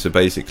audio. So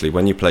basically,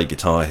 when you play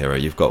Guitar Hero,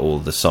 you've got all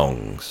the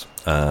songs,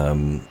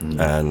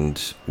 and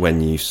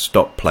when you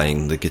stop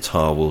playing, the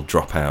guitar will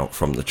drop out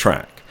from the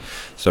track.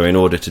 So in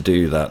order to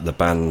do that, the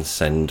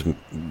band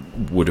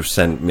would have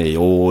sent me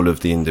all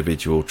of the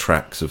individual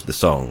tracks of the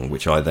song,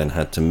 which I then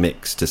had to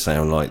mix to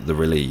sound like the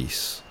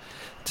release.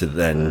 To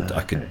then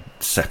I could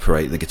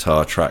separate the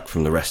guitar track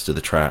from the rest of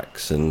the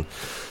tracks and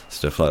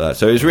stuff like that.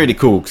 So it was really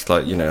cool because,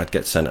 like, I'd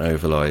get sent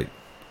over like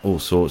all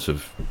sorts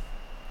of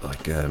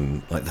like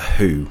the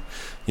Who,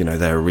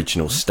 their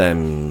original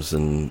stems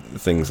and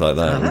things like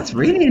that. Oh, that's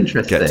really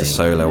interesting. Get to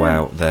solo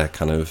out their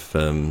kind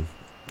of.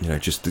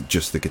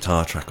 Just the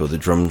guitar track or the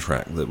drum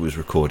track that was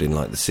recorded in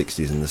like the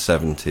 60s and the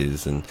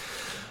 70s, and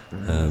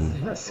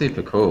that's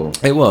super cool.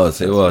 It was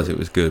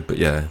good, but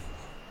yeah,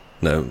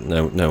 no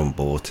one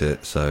bought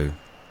it, so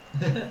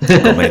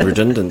it got made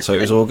redundant, so it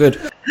was all good.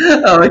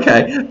 Oh,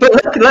 okay, but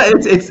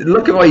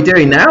look at what you're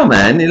doing now,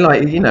 man. You're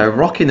like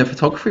rocking the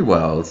photography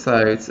world, so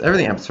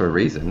everything happens for a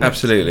reason.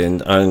 Absolutely,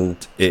 and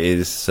it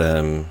is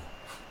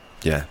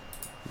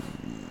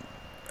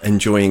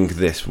enjoying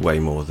this way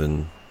more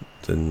than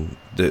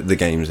the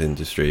games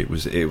industry.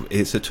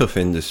 It's a tough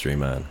industry,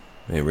 man.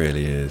 It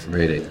really is.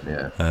 Really,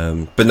 yeah.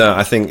 But no,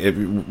 I think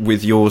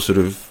with your sort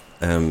of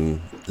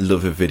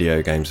love of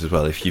video games as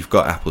well, if you've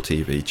got Apple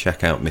TV,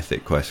 check out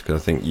Mythic Quest,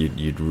 because I think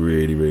you'd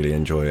really, really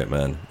enjoy it,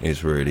 man.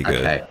 It's really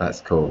good. Okay,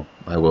 that's cool.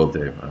 I will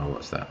do. I'll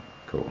watch that.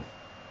 Cool.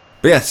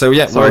 But yeah, sorry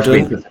well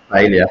done. for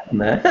failure.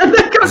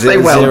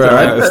 Zero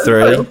out of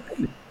 3.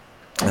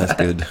 That's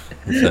good.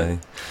 So,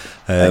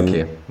 thank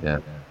you. Yeah.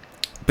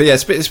 But yeah,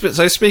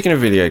 so speaking of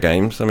video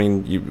games, I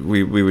mean,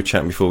 we were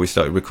chatting before we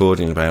started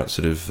recording about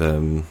sort of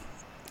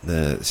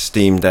the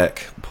Steam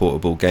Deck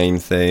portable game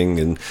thing,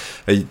 and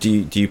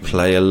do you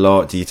play a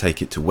lot? Do you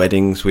take it to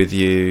weddings with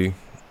you?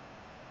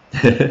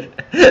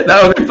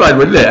 That would be fun,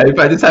 wouldn't it? If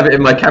I just have it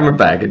in my camera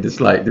bag and just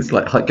like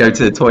go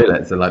to the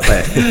toilets and like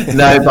play it.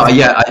 No, but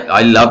yeah,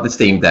 I love the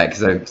Steam Deck.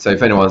 So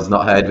if anyone's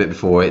not heard of it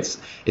before, it's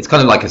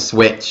kind of like a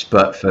Switch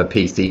but for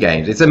PC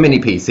games. It's a mini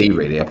PC,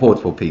 really, a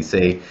portable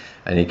PC.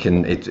 And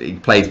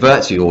it plays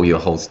virtually all your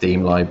whole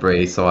Steam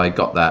library. So I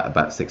got that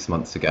about 6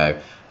 months ago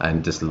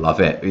and just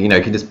love it. You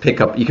can just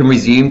you can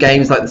resume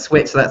games like the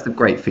Switch. So that's a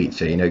great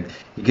feature. You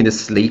can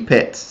just sleep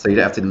it, so you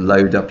don't have to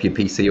load up your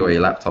PC or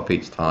your laptop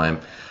each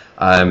time.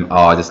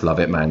 I just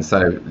love it, man.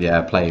 So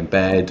yeah, play in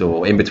bed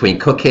or in between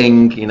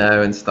cooking,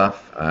 and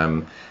stuff.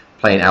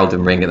 Playing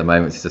Elden Ring at the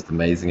moment is just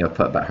amazing. I've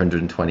put about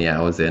 120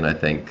 hours in, I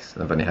think.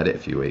 I've only had it a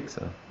few weeks,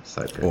 so it's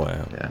so good.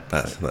 Wow, yeah,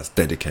 that's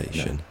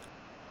dedication. Yeah.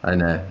 I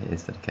know, it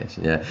is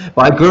dedication, yeah.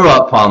 But I grew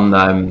up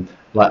on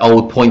like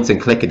old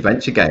point-and-click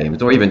adventure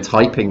games, or even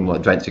typing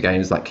adventure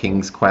games like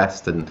King's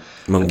Quest and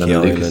Monkey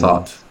Island.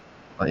 LucasArts.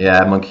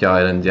 Yeah, Monkey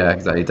Island, yeah,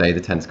 exactly. Day of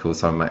the Tentacle,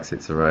 Sun Max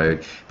Hits the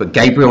Road. But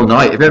Gabriel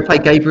Knight, have you ever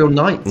played Gabriel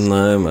Knight?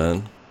 No,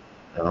 man.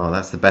 Oh,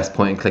 that's the best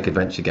point-and-click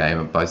adventure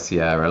game by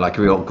Sierra. Like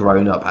a real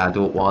grown-up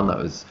adult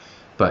one.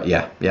 But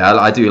yeah,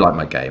 I do like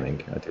my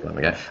gaming.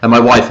 And my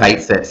wife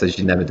hates it, so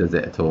she never does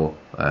it at all.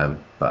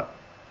 But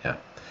yeah.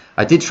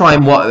 I did try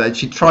and watch.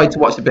 She tried to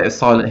watch a bit of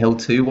Silent Hill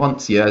 2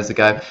 once years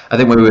ago. I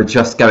think when we were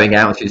just going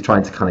out, she was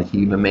trying to kind of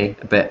humour me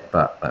a bit,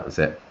 but that was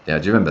it. Yeah,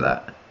 do you remember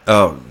that?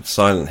 Oh,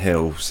 Silent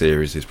Hill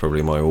series is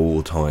probably my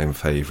all-time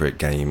favourite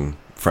game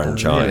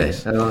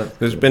franchise. Oh, really?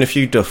 There's been a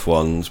few duff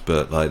ones,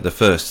 but like the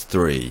first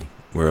 3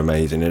 were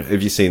amazing.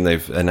 Have you seen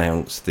they've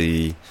announced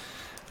the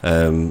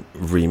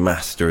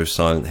remaster of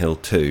Silent Hill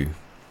 2?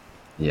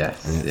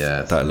 Yes,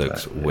 yeah. That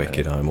looks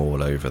wicked. Yeah. I'm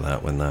all over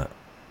that when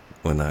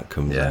that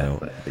comes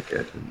out. That'd be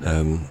good.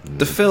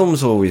 The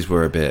films always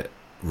were a bit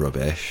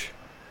rubbish.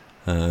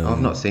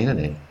 I've not seen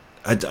any.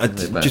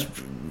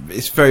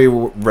 It's very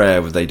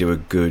rare when they do a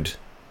good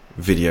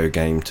video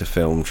game to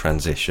film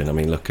transition. I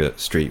mean, look at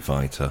Street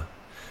Fighter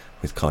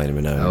with Kylie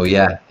Minogue. Oh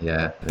yeah.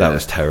 That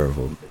was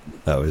terrible.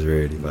 That was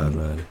really bad,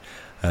 man.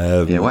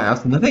 Yeah, what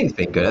else? Nothing's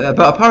been good.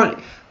 But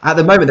apparently, at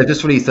the moment, they've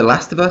just released the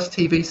Last of Us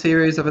TV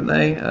series, haven't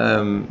they?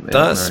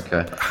 That's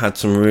America. Had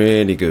some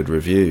really good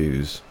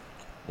reviews.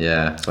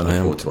 Yeah, so I look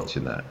forward to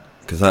watching that.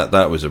 Because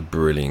that was a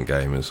brilliant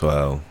game as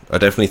well. I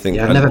definitely think...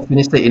 Yeah, I've never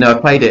finished it.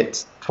 I've played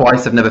it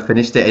twice. I've never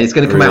finished it. And it's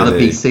going to come out on the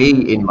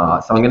PC in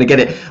March. So I'm going to get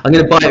it. I'm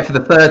going to buy it for the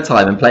 3rd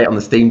time and play it on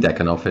the Steam Deck,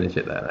 and I'll finish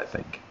it then, I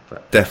think.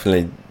 But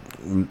definitely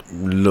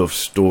love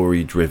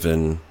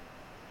story-driven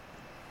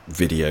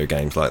video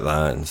games like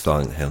that, and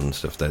Silent Hill and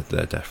stuff. They're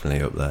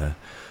definitely up there.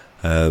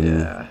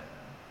 Yeah.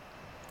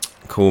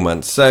 Cool,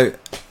 man. So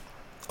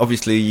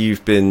obviously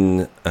you've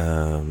been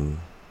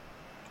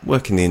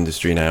working the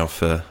industry now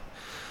for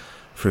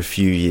a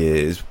few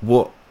years.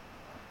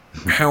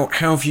 How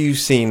have you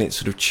seen it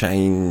sort of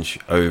change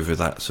over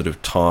that sort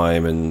of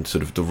time, and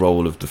sort of the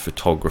role of the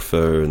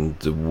photographer and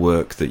the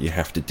work that you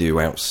have to do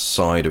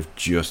outside of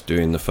just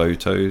doing the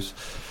photos?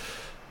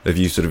 Have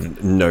you sort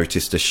of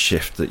noticed a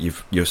shift that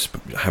you're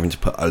having to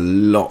put a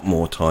lot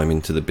more time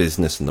into the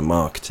business and the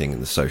marketing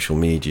and the social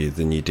media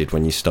than you did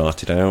when you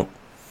started out?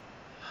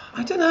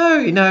 I don't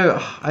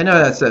know. I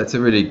know that's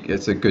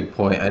a good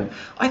point, and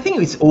I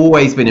think it's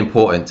always been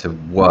important to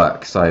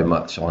work so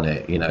much on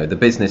it. The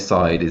business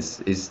side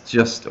is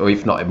just, or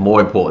if not more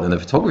important than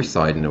the photography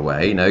side in a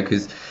way.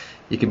 Because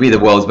you could be the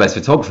world's best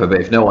photographer, but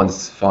if no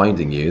one's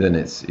finding you, then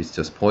it's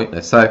just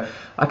pointless. So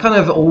I kind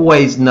of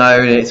always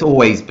known, it's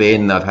always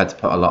been, I've had to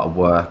put a lot of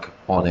work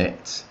on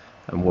it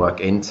and work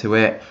into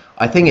it.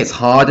 I think it's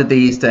harder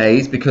these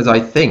days because I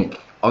think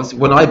obviously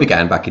when I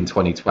began back in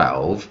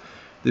 2012.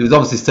 There was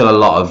obviously still a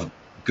lot of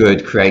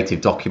good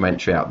creative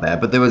documentary out there,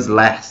 but there was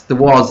less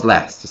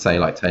to say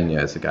like 10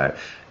 years ago.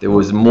 There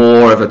was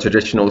more of a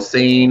traditional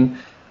scene,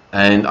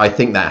 and I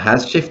think that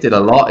has shifted a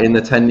lot in the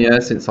 10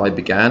 years since I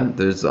began.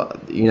 There's,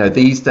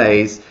 these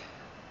days,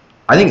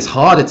 I think it's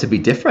harder to be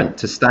different,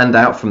 to stand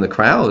out from the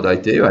crowd. I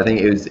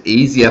think it was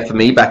easier for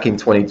me back in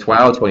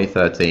 2012,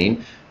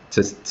 2013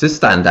 to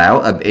stand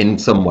out in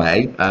some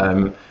way.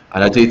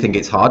 And I do think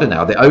it's harder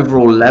now. The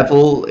overall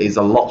level is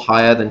a lot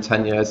higher than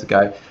 10 years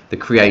ago. The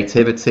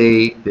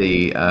creativity,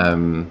 I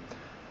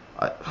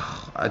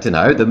don't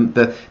know,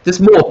 there's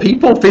more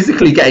people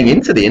physically getting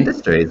into the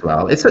industry as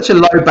well. It's such a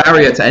low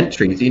barrier to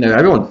entry.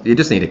 You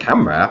just need a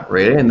camera,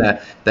 really, and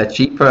they're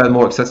cheaper and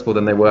more accessible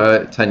than they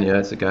were 10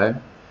 years ago.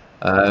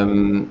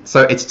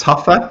 So it's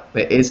tougher.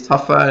 It is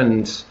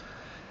tougher,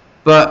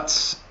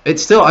 but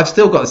it's still, I've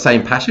still got the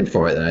same passion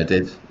for it that I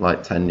did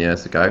like 10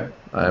 years ago.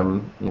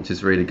 Which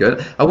is really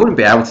good. I wouldn't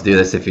be able to do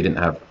this if you didn't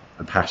have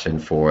a passion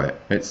for it.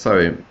 It's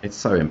so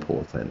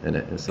important, isn't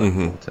it? It's so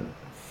important.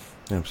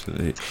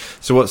 Absolutely.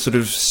 So what sort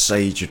of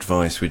sage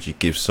advice would you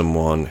give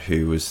someone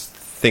who was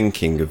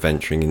thinking of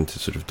venturing into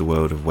sort of the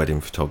world of wedding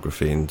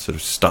photography and sort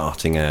of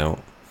starting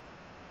out?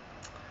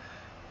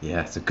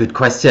 Yeah, it's a good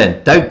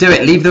question. Don't do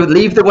it. Leave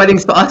the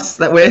weddings for us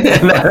that we're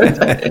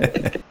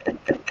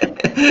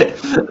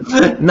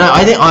No,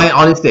 I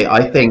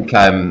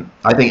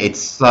think it's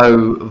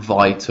so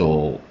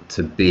vital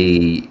to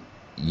be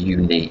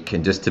unique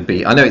and just to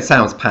be, I know it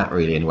sounds pat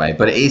really in a way,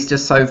 but it is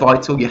just so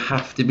vital. You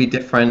have to be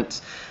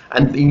different,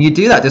 and you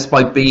do that just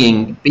by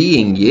being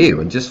you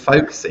and just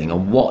focusing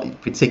on what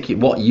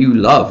you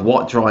love,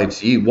 what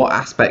drives you, what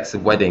aspects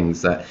of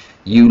weddings that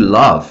you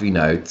love.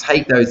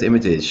 Take those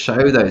images,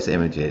 show those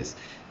images.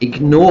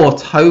 Ignore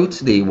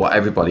totally what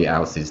everybody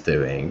else is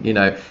doing.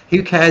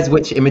 Who cares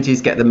which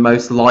images get the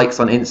most likes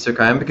on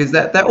Instagram, because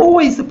they're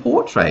always the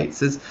portraits.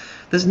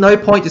 There's no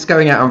point just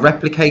going out and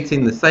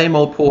replicating the same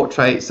old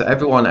portraits that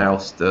everyone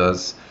else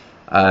does,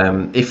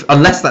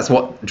 unless that's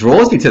what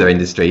draws you to their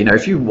industry.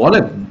 If you're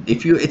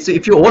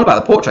all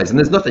about the portraits, and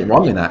there's nothing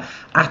wrong in that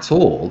at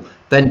all,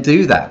 then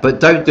do that. But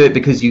don't do it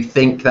because you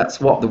think that's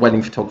what the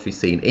wedding photography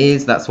scene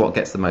is, that's what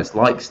gets the most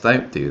likes.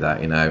 Don't do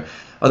that.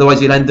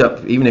 Otherwise, you'll end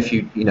up, even if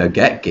you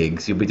get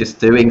gigs, you'll be just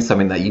doing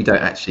something that you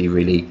don't actually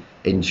really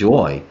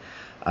enjoy,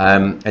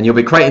 and you'll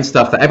be creating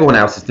stuff that everyone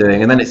else is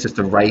doing, and then it's just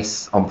a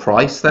race on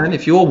price. Then,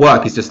 if your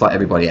work is just like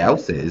everybody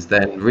else's,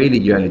 then really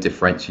you only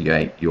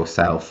differentiate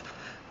yourself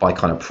by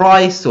kind of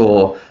price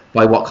or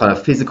by what kind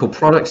of physical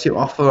products you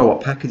offer or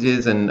what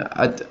packages. And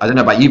I don't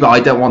know about you, but I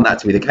don't want that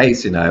to be the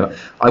case.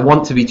 I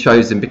want to be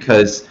chosen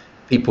because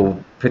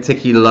people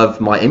particularly love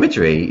my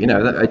imagery.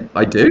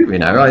 I do.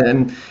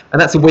 And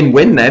that's a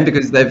win-win then,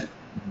 because they're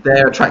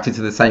attracted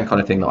to the same kind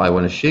of thing that I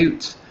want to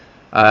shoot.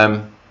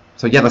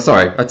 So yeah,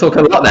 sorry, I talk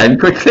a lot then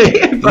quickly.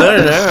 No,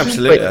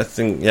 absolutely. I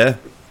think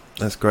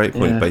that's a great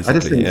point. Basically, I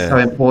just think it's so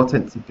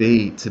important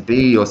to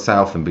be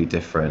yourself and be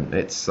different.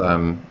 It's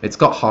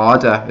got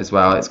harder as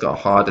well. It's got a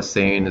harder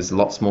scene. There's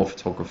lots more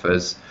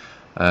photographers,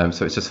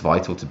 so it's just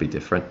vital to be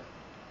different.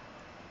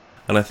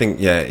 And I think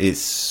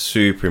it's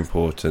super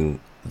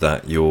important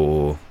that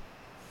you're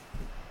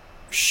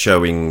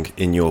showing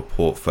in your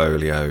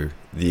portfolio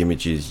the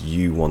images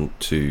you want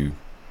to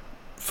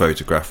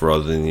photograph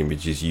rather than the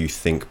images you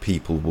think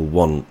people will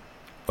want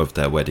of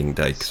their wedding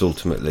day. Because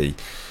ultimately,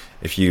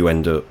 if you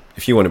want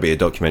to be a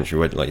documentary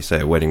wedding, like you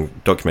say,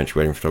 documentary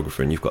wedding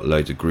photographer, and you've got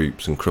loads of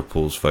groups and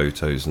couples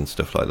photos and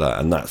stuff like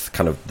that, and that's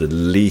kind of the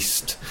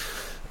least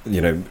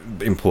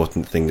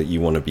important thing that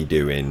you want to be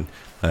doing,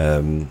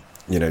 but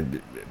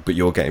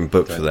you're getting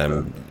booked for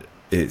them,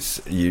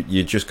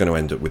 you're just going to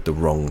end up with the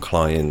wrong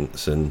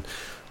clients, and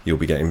you'll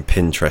be getting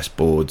Pinterest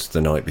boards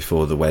the night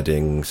before the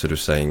wedding sort of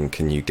saying,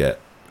 can you get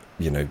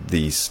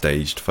these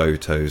staged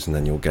photos, and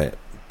then you'll get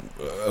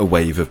a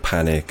wave of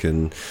panic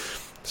and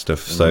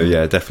stuff.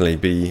 So definitely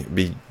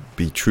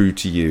be true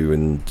to you,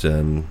 and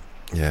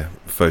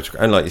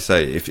photograph. And like you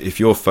say, if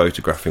you're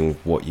photographing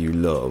what you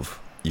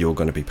love, you're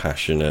going to be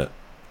passionate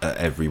at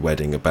every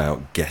wedding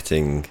about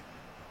getting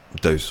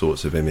those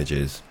sorts of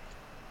images.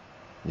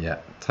 Yeah,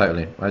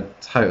 totally. I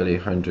totally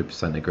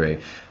 100% agree.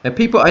 And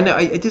people, I know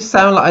it just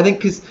sounds like, I think,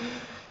 because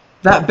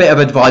that bit of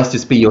advice,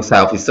 just be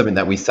yourself, is something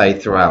that we say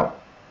throughout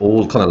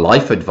all kind of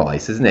life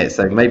advice, isn't it?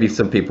 So maybe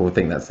some people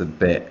think that's a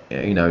bit,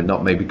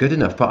 not maybe good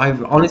enough, but I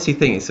honestly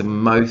think it's the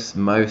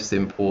most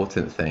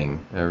important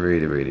thing. I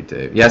really, really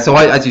do. Yeah, so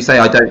as you say,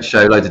 I don't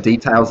show loads of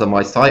details on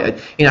my site.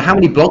 How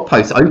many blog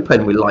posts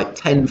open with like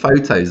 10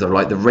 photos of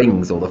like the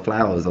rings or the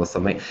flowers or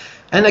something?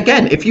 And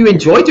again, if you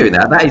enjoy doing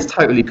that, that is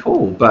totally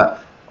cool,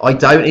 but I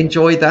don't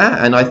enjoy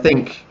that. And I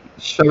think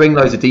showing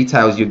loads of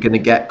details, you're going to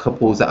get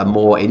couples that are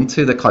more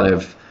into the kind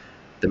of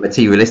the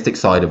materialistic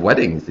side of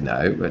weddings,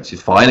 which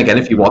is fine again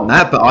if you want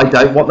that, but I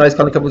don't want those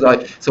kind of couples.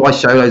 So I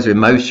show loads of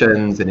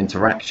emotions and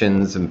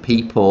interactions and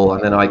people,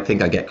 and then I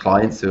think I get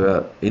clients who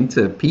are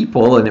into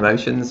people and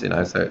emotions,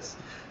 so it's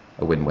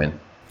a win-win.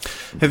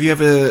 Have you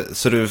ever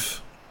sort of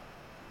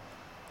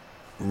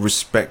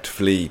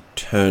respectfully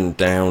turned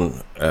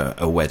down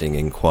a wedding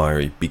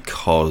inquiry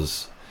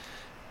because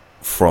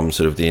from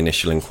sort of the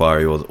initial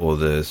inquiry or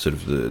the sort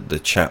of the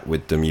chat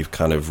with them, you've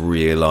kind of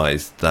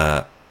realized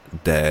that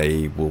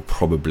they will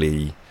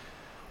probably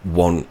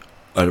want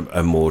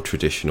a more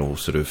traditional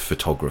sort of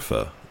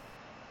photographer?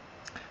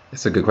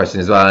 It's a good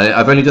question as well.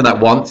 I've only done that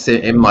once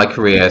in my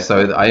career.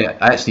 So I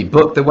actually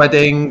booked the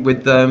wedding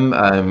with them.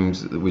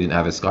 We didn't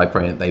have a Skype or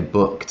anything. They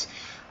booked.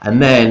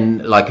 And then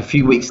like a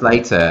few weeks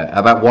later,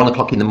 about 1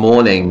 o'clock in the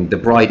morning, the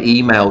bride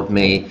emailed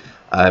me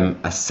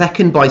a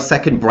second by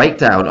second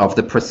breakdown of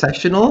the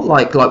processional,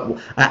 like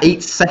at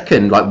each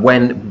second, like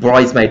when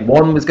bridesmaid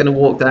 1 was going to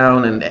walk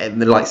down, and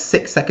then like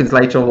 6 seconds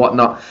later or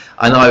whatnot.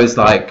 And I was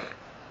like,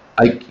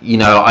 I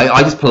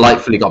just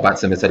politely got back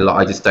to them and said, look,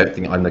 I just don't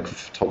think I'm the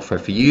photographer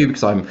for you,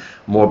 because I'm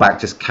more about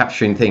just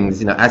capturing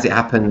things, as it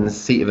happens,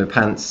 seat of the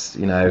pants,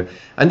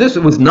 And this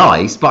was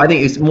nice, but I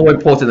think it's more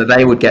important that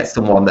they would get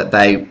someone that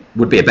they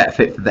would be a better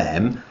fit for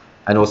them.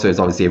 And also, it's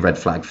obviously a red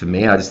flag for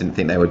me. I just didn't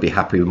think they would be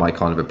happy with my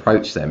kind of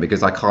approach then,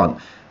 because I can't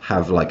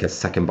have like a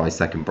second by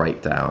second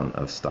breakdown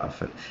of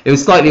stuff. And it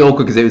was slightly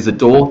awkward because it was a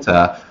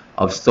daughter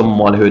of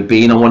someone who had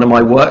been on one of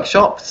my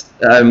workshops.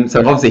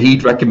 So obviously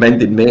he'd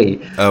recommended me.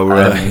 Oh,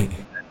 right.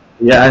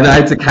 Yeah, and I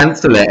had to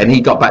cancel it. And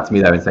he got back to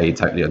me though and said he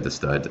totally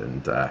understood.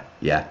 And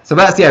yeah, so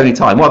that's the only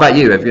time. What about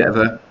you? Have you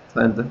ever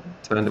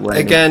turned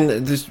away?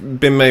 Again, there's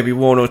been maybe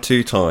 1 or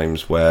 2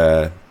 times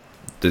where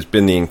there's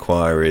been the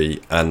inquiry,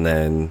 and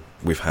then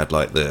we've had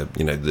like the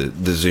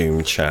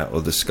Zoom chat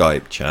or the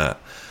Skype chat,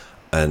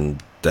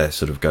 and they're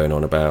sort of going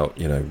on about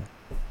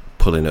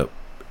pulling up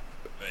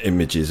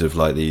images of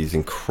like these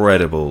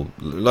incredible,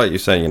 like you're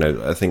saying,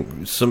 I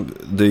think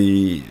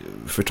the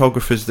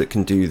photographers that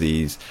can do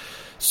these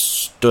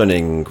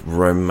stunning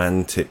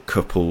romantic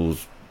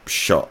couples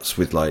shots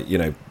with like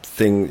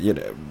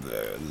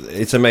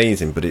it's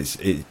amazing, but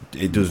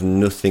it does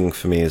nothing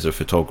for me as a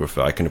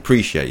photographer. I can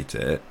appreciate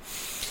it.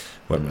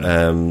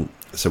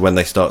 So when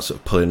they start sort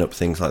of pulling up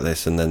things like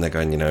this, and then they're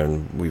going,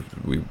 and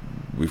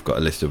we've got a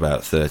list of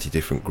about 30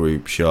 different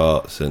group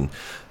shots, and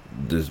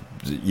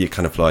you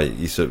kind of like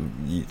like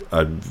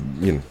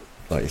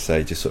you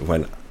say, just sort of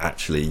went,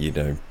 actually,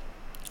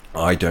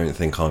 I don't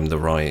think I'm the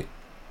right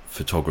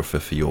photographer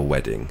for your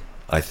wedding.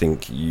 I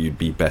think you'd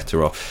be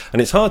better off,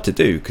 and it's hard to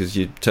do because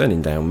you're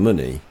turning down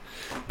money,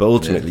 but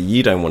ultimately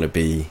you don't want to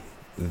be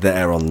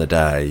there on the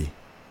day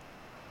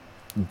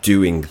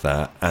doing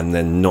that and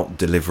then not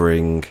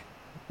delivering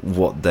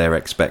what they're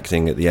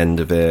expecting at the end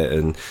of it.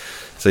 And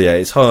so yeah,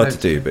 it's hard to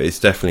do, but it's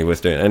definitely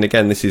worth doing. And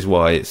again, this is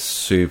why it's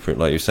super,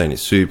 like you're saying,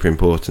 it's super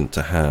important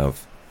to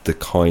have the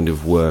kind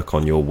of work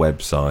on your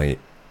website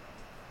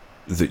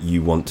that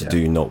you want to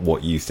do, not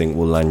what you think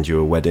will land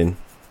you a wedding.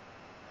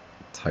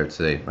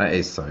 Totally. That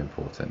is so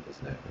important,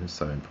 isn't it? It's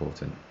so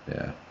important.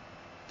 Yeah.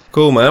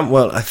 Cool, man.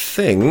 Well, I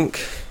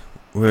think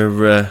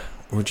we're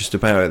just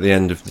about at the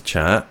end of the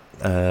chat.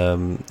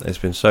 It's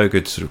been so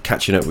good sort of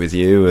catching up with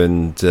you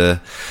and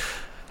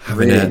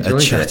having a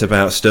chat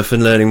about stuff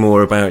and learning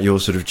more about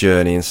your sort of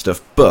journey and stuff.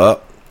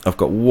 But I've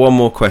got one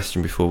more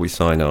question before we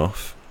sign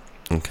off.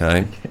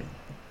 Okay.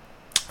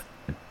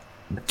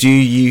 Do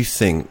you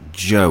think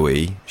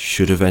Joey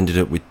should have ended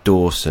up with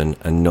Dawson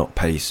and not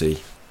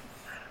Pacey?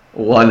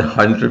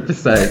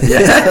 100%.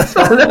 Yes,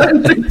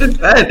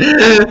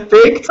 100%.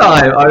 Big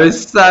time. I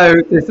was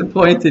so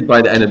disappointed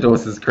by the end of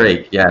Dawson's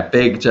Creek. Yeah,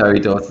 big Joey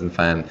Dawson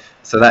fan.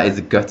 So that is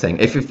gutting.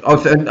 I was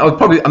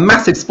probably a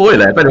massive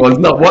spoiler if anyone's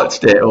not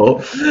watched it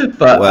all.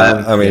 But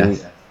well, I mean,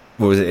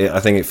 what was it? I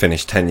think it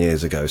finished 10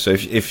 years ago. So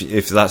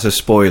if that's a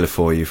spoiler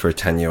for you for a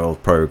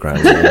 10-year-old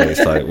program,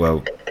 it's like,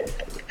 well,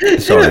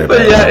 sorry about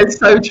but yeah, it's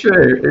so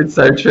true. It's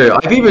so true.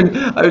 I've even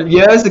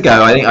years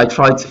ago, I think I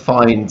tried to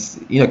find,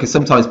 because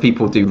sometimes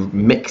people do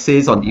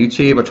mixes on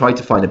YouTube. I tried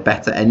to find a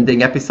better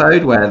ending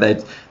episode where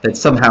they'd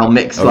somehow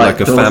mix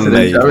like a fan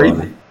made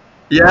one.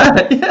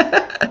 Yeah.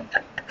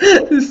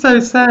 It's so so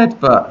sad,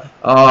 but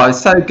I'm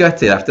so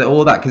gutted after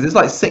all that because it's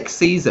like 6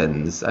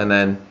 seasons, and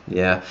then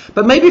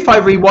But maybe if I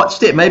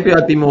rewatched it, maybe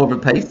I'd be more of a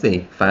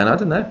Pacey fan. I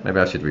don't know. Maybe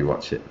I should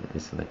rewatch it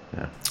recently.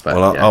 Yeah. But,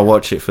 I'll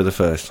watch it for the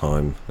first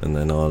time, and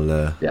then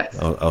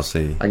I'll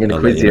see. I'm going to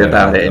quiz you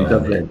about it in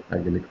Dublin.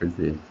 I'm going to quiz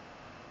you.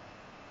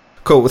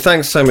 Cool. Well,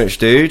 thanks so much,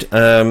 dude.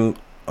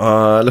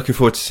 Looking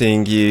forward to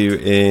seeing you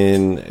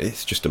in.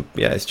 It's just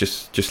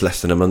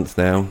less than a month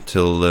now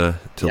till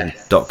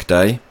Doc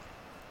Day.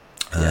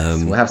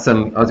 We'll have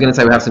some. I was going to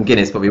say we'll have some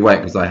Guinness, but we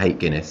won't because I hate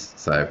Guinness.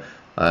 So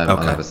I'll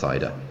have a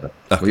cider.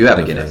 Will you have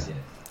a Guinness?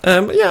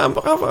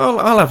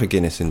 I'll have a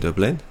Guinness in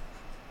Dublin.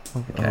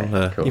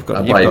 Okay, cool. You've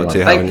got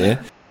to, haven't you?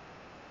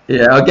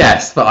 Yeah, I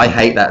guess, but I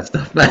hate that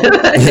stuff, man.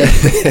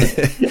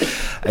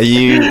 Are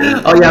you?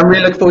 Oh yeah, I'm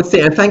really looking forward to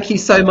seeing it. And thank you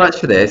so much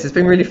for this. It's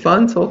been really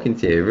fun talking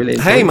to you. Really.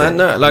 Hey man,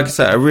 no, like I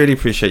said, I really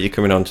appreciate you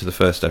coming on to the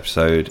first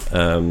episode.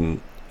 And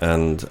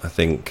I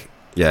think,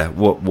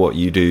 what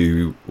you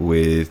do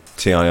with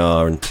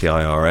TIR and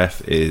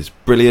TIRF is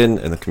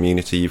brilliant, and the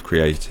community you've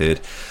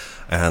created,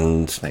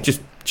 and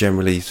just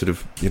generally sort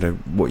of,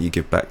 what you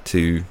give back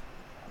to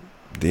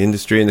the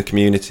industry and the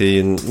community,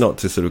 and not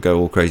to sort of go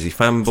all crazy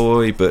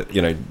fanboy, but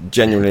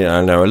genuinely,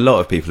 I know a lot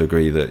of people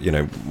agree that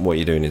what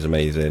you're doing is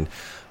amazing,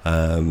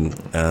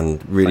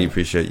 and really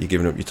appreciate you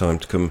giving up your time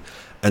to come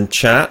and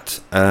chat.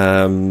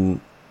 I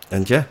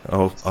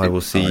will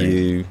see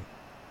you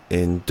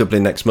in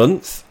Dublin next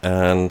month,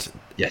 and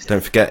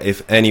don't forget,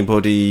 if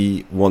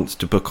anybody wants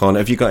to book on,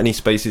 have you got any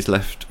spaces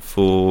left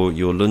for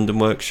your London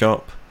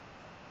workshop?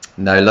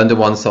 No, London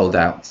one sold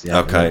out. Yeah,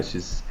 okay,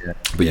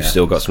 but you've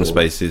still got some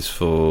spaces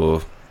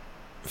for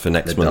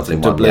next month in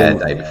Dublin.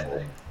 Day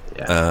before.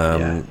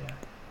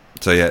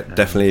 So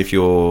definitely, if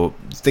you're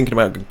thinking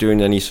about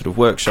doing any sort of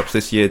workshops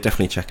this year,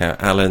 definitely check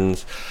out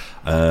Alan's.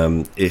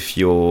 If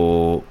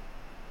you're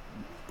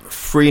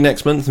free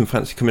next month and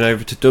fancy coming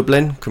over to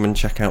Dublin, come and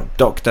check out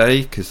Doc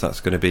Day, because that's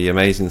going to be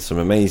amazing. Some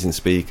amazing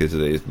speakers.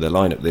 The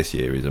lineup this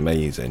year is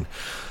amazing.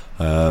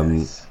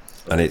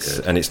 And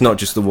it's not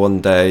just the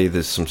one day.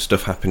 There's some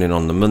stuff happening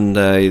on the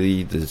Monday.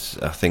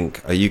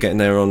 Are you getting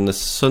there on the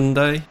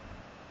Sunday?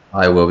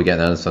 I will be getting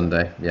there on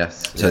Sunday.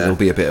 Yes. So there'll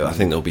be I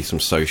think there'll be some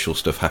social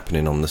stuff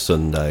happening on the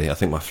Sunday. I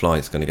think my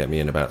flight's going to get me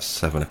in about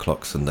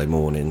 7:00 Sunday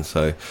morning.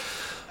 So.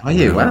 Are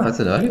you? Wow, that's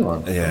an early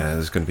one. Yeah,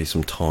 there's going to be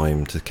some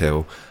time to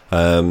kill.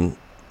 But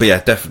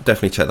yeah,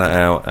 definitely check that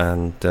out.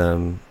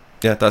 And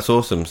that's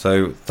awesome.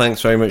 So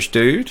thanks very much,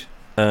 dude.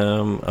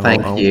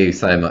 Thank you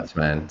so much,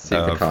 man.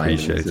 Super kind.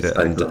 Appreciate it.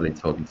 So lovely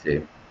talking to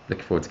you.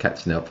 Looking forward to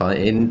catching up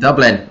in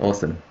Dublin.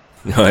 Awesome.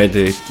 I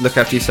do. Look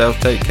after yourself.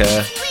 Take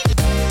care.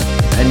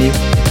 And you.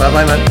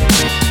 Bye, man.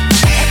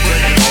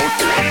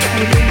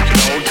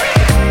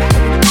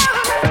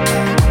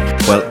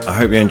 Well, I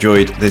hope you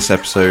enjoyed this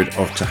episode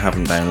of To Have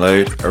and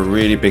Download. A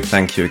really big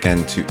thank you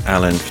again to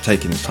Alan for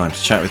taking the time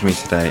to chat with me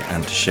today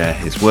and to share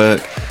his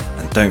work.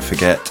 And don't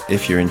forget,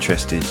 if you're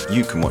interested,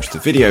 you can watch the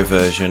video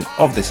version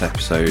of this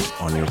episode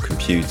on your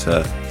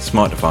computer,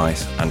 smart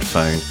device and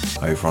phone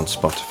over on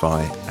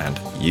Spotify and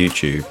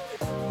YouTube.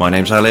 My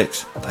name's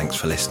Alex. Thanks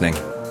for listening.